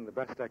inviting the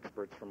best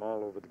experts from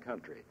all over the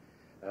country.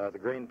 The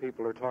grain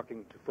people are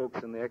talking to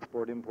folks in the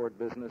export-import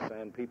business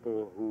and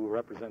people who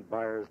represent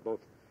buyers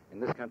both in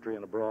this country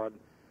and abroad,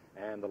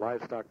 and the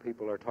livestock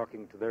people are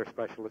talking to their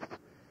specialists.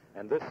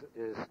 And this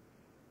is,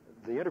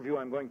 the interview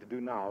I'm going to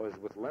do now is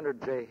with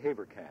Leonard J.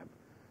 Haverkamp,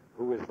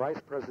 who is Vice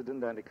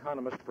President and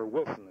Economist for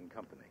Wilson &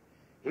 Company.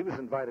 He was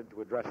invited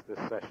to address this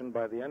session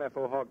by the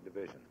NFO Hog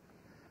Division.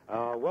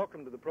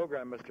 Welcome to the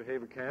program, Mr.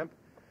 Haverkamp.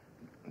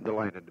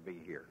 Delighted to be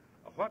here.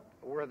 What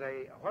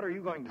are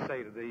you going to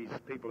say to these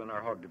people in our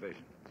Hog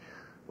Division?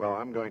 Well,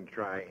 I'm going to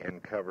try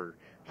and cover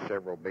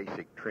several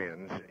basic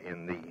trends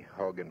in the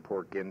hog and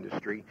pork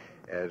industry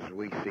as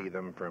we see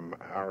them from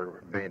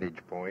our vantage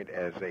point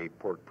as a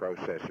pork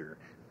processor,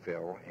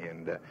 Phil,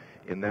 and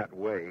in that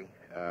way,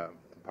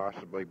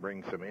 possibly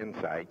bring some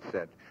insights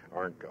that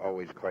aren't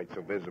always quite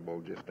so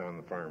visible just on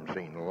the farm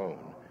scene alone.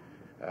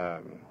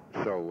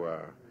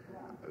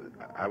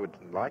 I would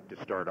like to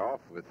start off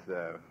with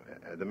the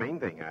main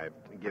thing I've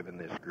given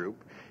this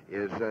group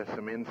is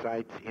some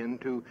insights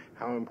into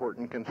how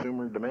important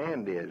consumer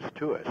demand is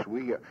to us.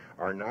 We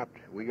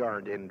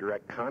aren't in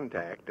direct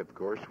contact, of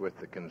course, with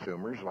the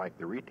consumers like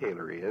the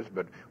retailer is,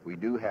 but we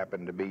do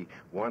happen to be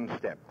one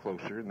step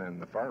closer than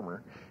the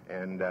farmer.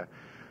 And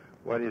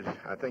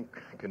I think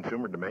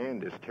consumer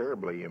demand is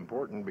terribly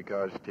important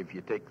because if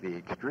you take the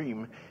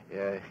extreme,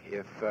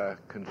 if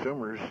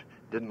consumers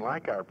didn't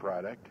like our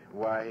product,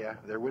 why,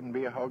 there wouldn't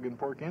be a hog and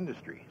pork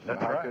industry. So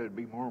That's how right. could it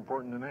be more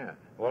important than that?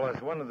 Well,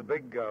 as one of the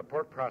big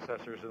pork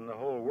processors in the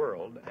whole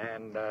world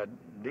and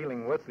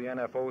dealing with the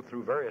NFO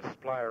through various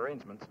supply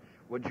arrangements,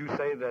 would you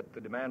say that the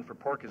demand for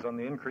pork is on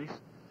the increase?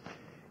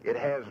 It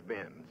has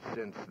been,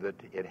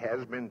 it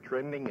has been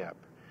trending up,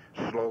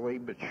 slowly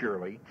but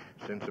surely,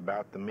 since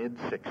about the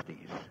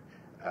mid-60s.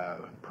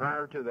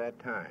 Prior to that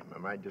time, I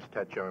might just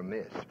touch on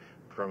this,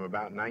 from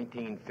about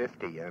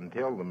 1950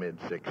 until the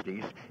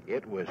mid-60s,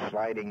 it was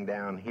sliding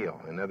downhill.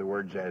 In other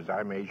words, as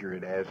I measure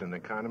it as an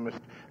economist,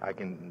 I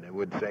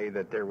would say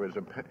that there was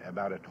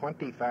about a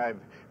 25%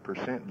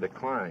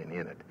 decline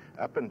in it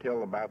up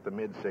until about the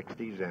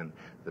mid-60s, and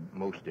the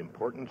most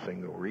important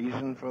single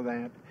reason for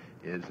that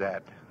is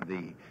that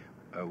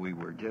we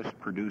were just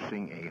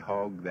producing a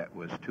hog that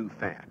was too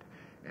fat.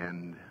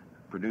 And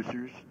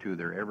producers, to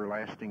their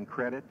everlasting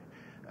credit,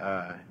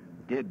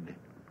 did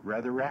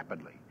rather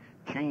rapidly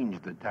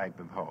change the type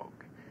of hog.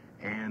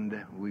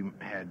 And we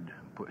had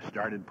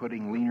started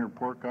putting leaner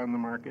pork on the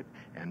market,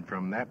 and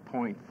from that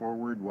point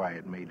forward, why,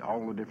 it made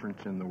all the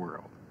difference in the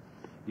world.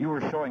 You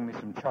were showing me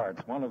some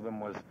charts. One of them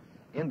was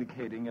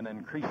indicating an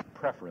increased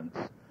preference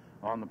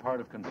on the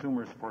part of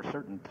consumers for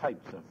certain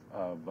types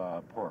of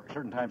pork,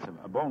 certain types of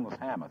a boneless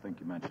ham, I think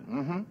you mentioned.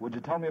 Mm-hmm. Would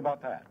you tell me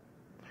about that?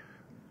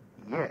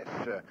 Yes,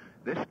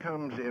 this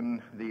comes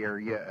in the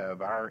area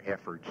of our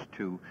efforts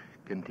to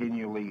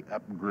continually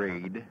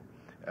upgrade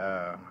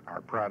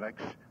our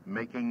products,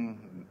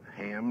 making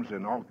hams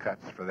and all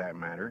cuts for that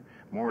matter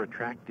more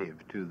attractive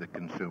to the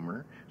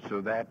consumer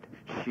so that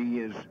she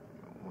is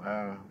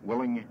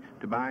willing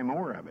to buy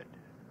more of it,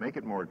 make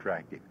it more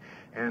attractive.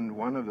 And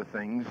one of the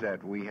things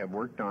that we have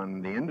worked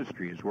on, the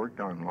industry has worked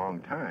on a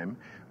long time,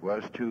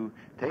 was to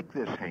take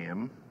this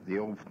ham, the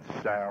old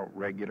style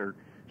regular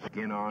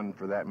skin on,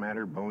 for that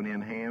matter,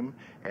 bone-in ham,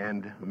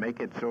 and make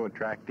it so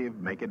attractive,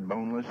 make it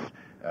boneless,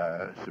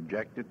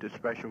 subject it to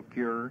special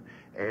cure,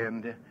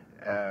 and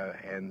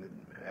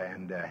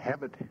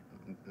have it,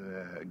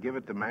 give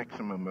it the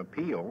maximum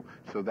appeal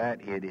so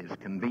that it is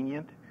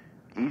convenient,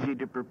 easy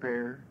to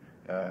prepare,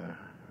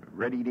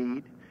 ready to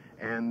eat,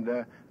 and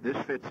this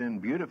fits in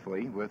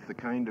beautifully with the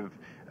kind of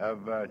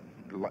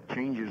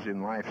changes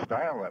in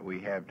lifestyle that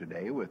we have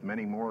today, with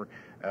many more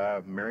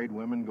married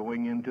women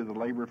going into the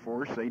labor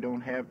force. They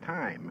don't have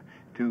time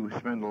to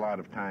spend a lot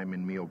of time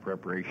in meal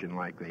preparation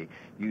like they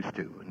used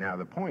to. Now,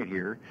 the point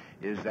here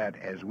is that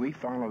as we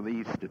follow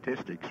these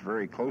statistics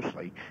very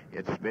closely,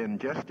 it's been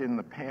just in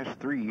the past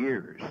 3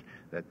 years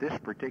that this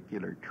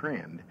particular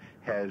trend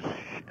has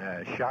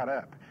shot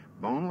up.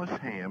 Boneless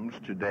hams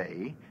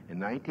today, in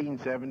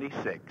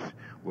 1976,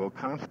 will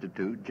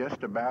constitute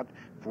just about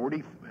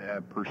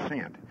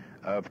 40%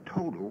 of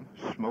total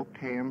smoked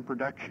ham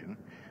production,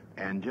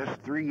 and just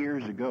 3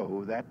 years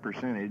ago, that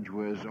percentage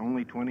was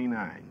only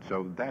 29.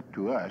 So that,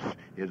 to us,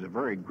 is a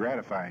very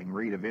gratifying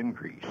rate of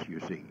increase, you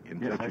see, in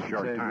such a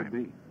short time. It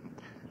would be.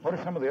 What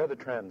are some of the other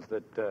trends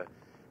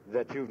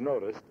that you've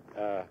noticed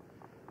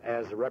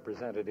as a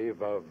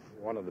representative of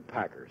one of the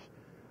packers?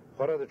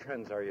 What other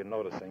trends are you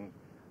noticing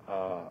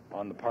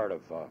on the part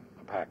of a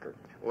packer?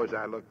 Well, as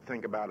I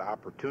think about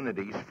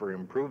opportunities for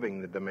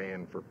improving the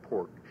demand for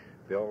pork,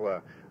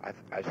 Phil,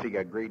 I see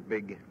a great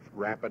big,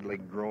 rapidly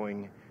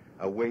growing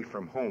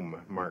away-from-home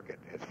market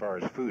as far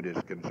as food is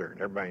concerned.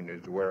 Everybody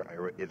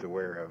is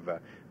aware of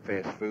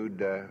fast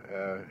food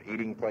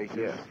eating places,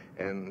 yes,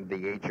 and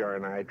the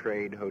HR&I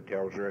trade,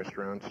 hotels,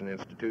 restaurants, and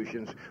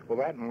institutions. Well,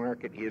 that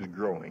market is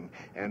growing,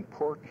 and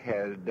pork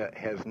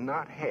has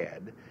not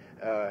had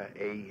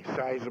a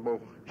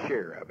sizable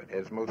share of it.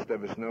 As most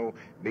of us know,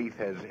 beef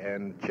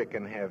and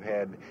chicken have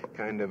had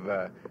kind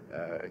of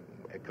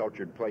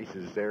cultured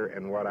places there,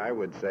 and what I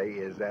would say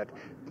is that,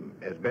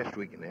 as best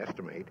we can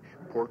estimate,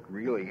 pork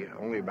really,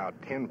 only about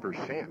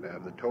 10%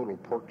 of the total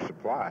pork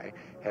supply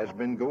has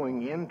been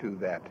going into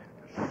that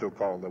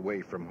so-called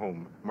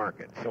away-from-home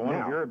market. So one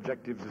of your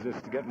objectives is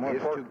to get more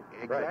pork.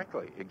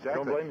 Exactly.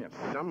 Don't blame you.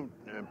 Some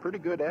pretty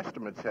good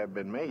estimates have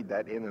been made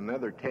that in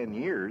another 10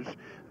 years,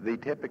 the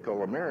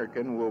typical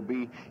American will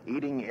be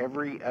eating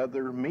every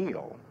other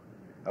meal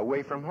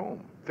away from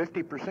home.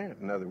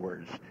 50%, in other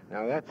words.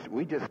 Now,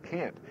 we just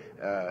can't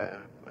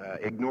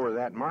ignore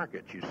that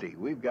market, you see.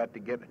 We've got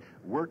to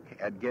work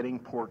at getting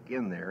pork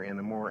in there in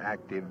a more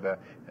active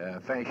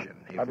fashion.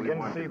 I begin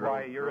to see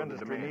why your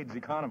industry needs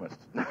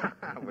economists.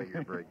 Well,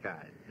 you're very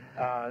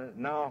kind.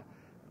 Now,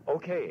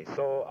 okay,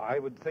 so I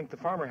would think the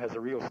farmer has a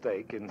real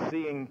stake in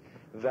seeing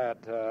that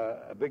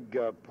a big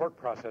pork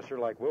processor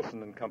like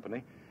Wilson and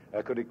Company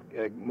could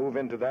move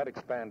into that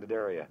expanded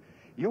area.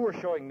 You were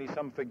showing me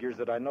some figures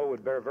that I know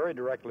would bear very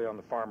directly on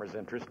the farmer's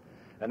interest,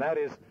 and that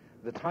is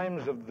the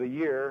times of the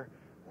year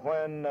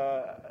when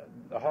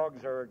the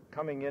hogs are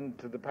coming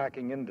into the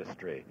packing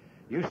industry.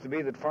 Used to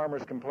be that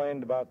farmers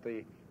complained about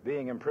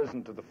being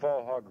imprisoned to the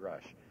fall hog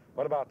rush.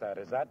 What about that?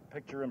 Is that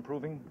picture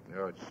improving?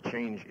 No, it's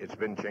changed. It's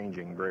been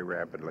changing very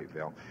rapidly,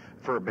 Phil.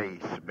 For a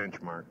base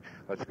benchmark,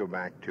 let's go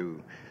back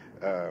to,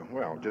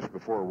 just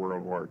before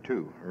World War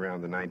II,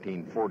 around the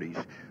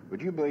 1940s.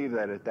 Would you believe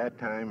that at that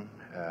time,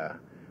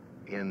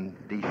 in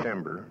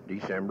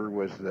December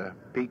was the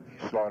peak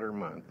slaughter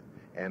month,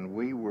 and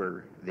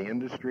the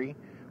industry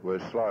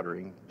was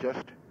slaughtering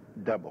just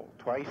double,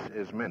 twice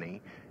as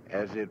many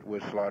as it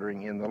was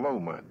slaughtering in the low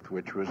month,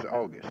 which was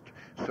August.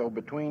 So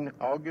between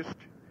August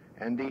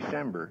and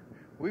December,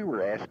 we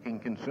were asking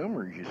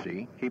consumers, you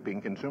see,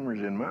 keeping consumers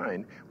in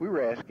mind, we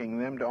were asking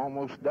them to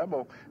almost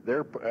double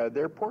their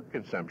pork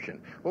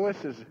consumption. Well,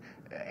 this is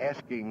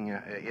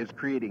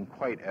creating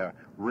quite a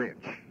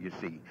wrench, you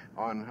see,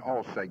 on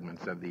all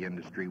segments of the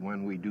industry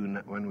when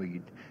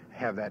we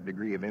have that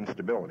degree of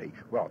instability.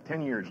 Well,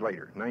 10 years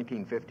later,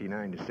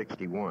 1959 to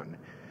 61,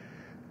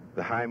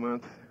 the high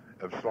month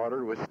of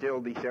slaughter was still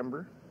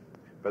December,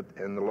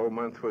 and the low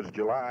month was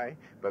July,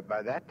 but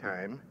by that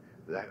time,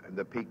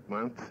 the peak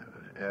month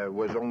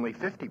was only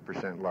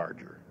 50%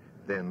 larger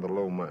than the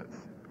low month,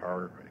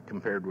 or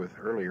compared with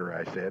earlier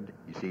I said,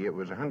 you see, it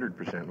was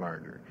 100%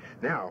 larger.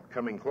 Now,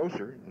 coming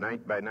closer, by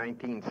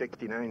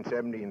 1969,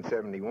 70, and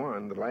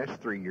 71, the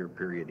last 3-year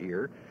period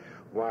here,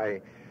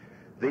 why,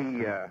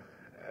 the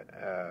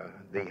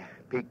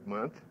peak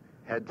month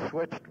had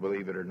switched,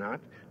 believe it or not,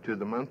 to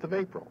the month of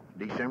April.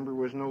 December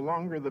was no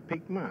longer the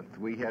peak month.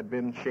 We had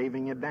been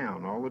shaving it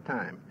down all the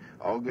time.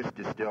 August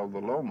is still the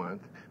low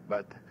month,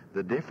 but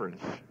the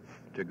difference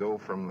to go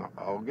from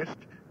August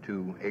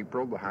to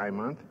April, the high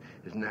month,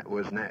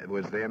 was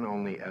then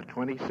only a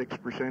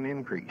 26%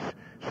 increase.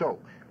 So,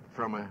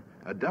 from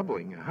a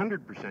doubling,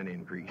 100%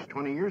 increase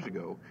 20 years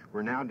ago,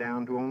 we're now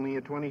down to only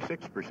a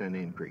 26%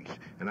 increase.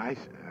 And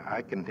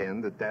I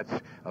contend that that's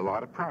a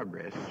lot of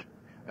progress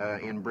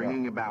in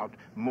bringing about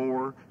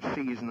more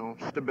seasonal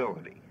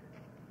stability.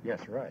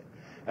 Yes, right.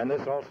 And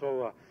this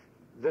also,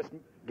 this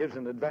gives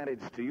an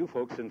advantage to you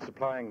folks in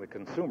supplying the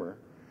consumer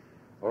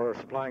or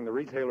supplying the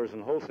retailers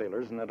and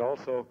wholesalers, and that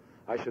also,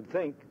 I should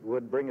think,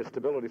 would bring a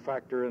stability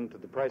factor into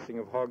the pricing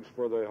of hogs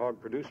for the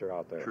hog producer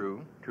out there.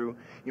 True, true.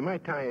 You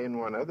might tie in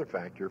one other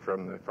factor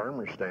from the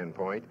farmer's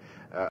standpoint,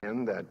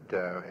 and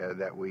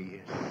that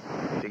we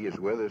see is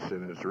with us,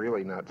 and is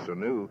really not so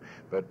new,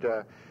 but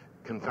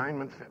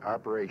confinement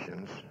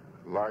operations,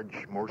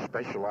 large, more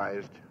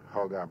specialized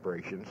hog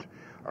operations,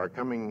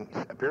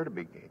 appear to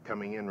be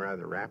coming in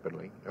rather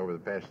rapidly over the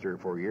past 3 or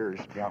 4 years.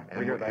 Yeah,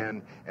 we hear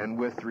that. And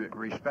with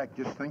respect,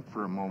 just think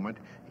for a moment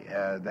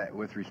that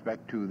with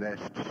respect to that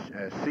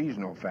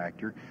seasonal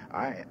factor,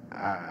 I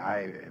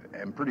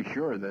am pretty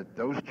sure that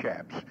those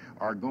chaps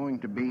are going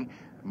to be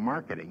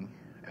marketing,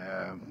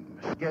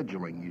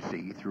 scheduling, you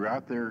see,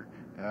 throughout their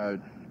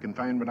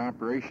confinement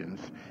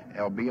operations.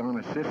 They'll be on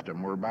a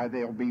system whereby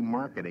they'll be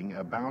marketing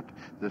about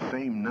the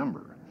same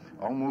number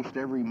almost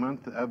every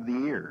month of the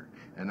year.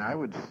 And I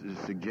would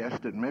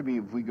suggest that maybe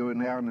if we go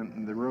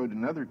down the road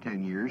another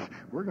 10 years,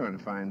 we're going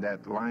to find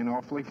that line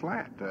awfully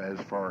flat as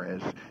far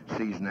as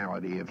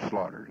seasonality of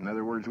slaughter. In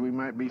other words, we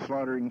might be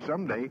slaughtering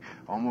someday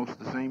almost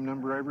the same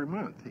number every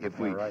month if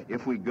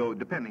we go,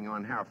 depending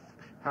on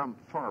how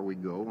far we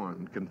go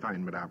on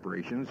confinement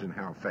operations and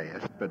how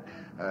fast. But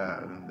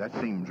that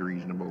seems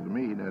reasonable to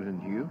me,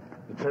 doesn't you?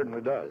 It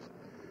certainly does.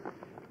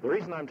 The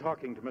reason I'm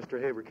talking to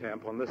Mr.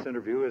 Haverkamp on this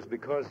interview is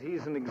because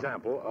he's an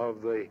example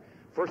of the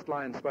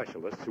first-line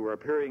specialists who are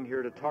appearing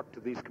here to talk to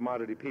these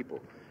commodity people.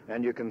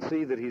 And you can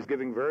see that he's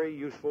giving very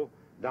useful,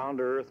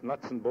 down-to-earth,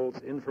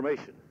 nuts-and-bolts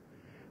information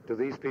to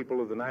these people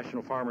of the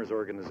National Farmers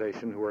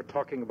Organization who are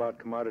talking about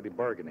commodity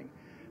bargaining.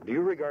 Do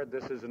you regard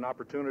this as an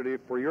opportunity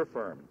for your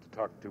firm to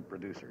talk to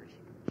producers?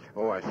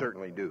 Oh, I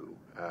certainly do.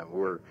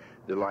 We're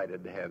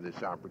delighted to have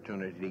this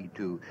opportunity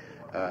to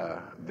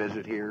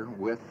visit here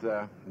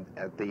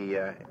at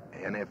the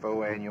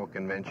NFO annual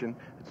convention.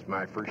 It's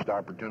my first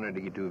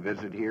opportunity to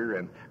visit here,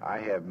 and I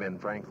have been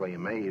frankly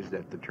amazed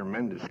at the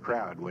tremendous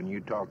crowd. When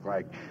you talk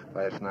like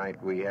last night,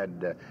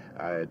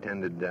 I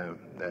attended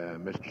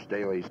Mr.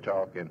 Staley's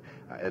talk, and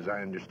as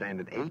I understand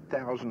it,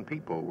 8,000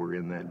 people were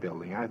in that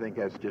building. I think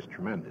that's just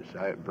tremendous.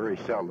 Very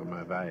seldom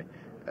have I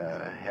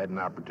had an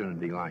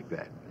opportunity like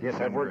that. Yes,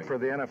 I've worked for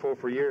the NFO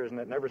for years, and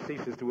it never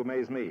ceases to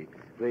amaze me.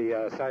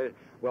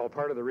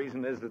 Part of the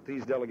reason is that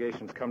these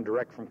delegations come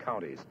direct from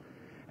counties,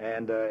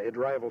 and it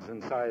rivals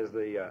in size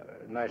the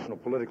national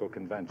political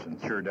conventions.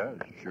 Sure does,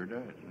 sure does.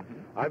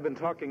 Mm-hmm. I've been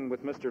talking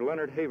with Mr.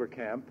 Leonard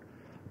Haverkamp,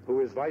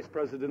 who is vice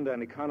president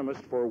and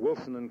economist for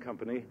Wilson &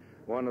 Company,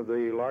 one of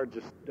the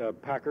largest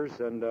packers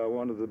and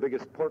one of the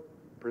biggest pork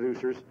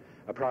producers,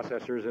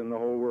 processors in the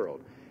whole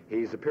world.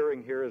 He's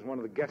appearing here as one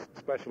of the guest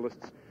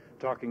specialists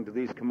talking to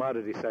these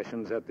commodity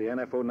sessions at the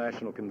NFO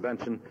National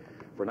Convention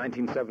for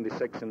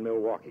 1976 in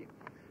Milwaukee.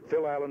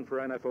 Phil Allen for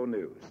NFO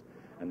News.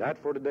 And that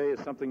for today is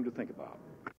something to think about.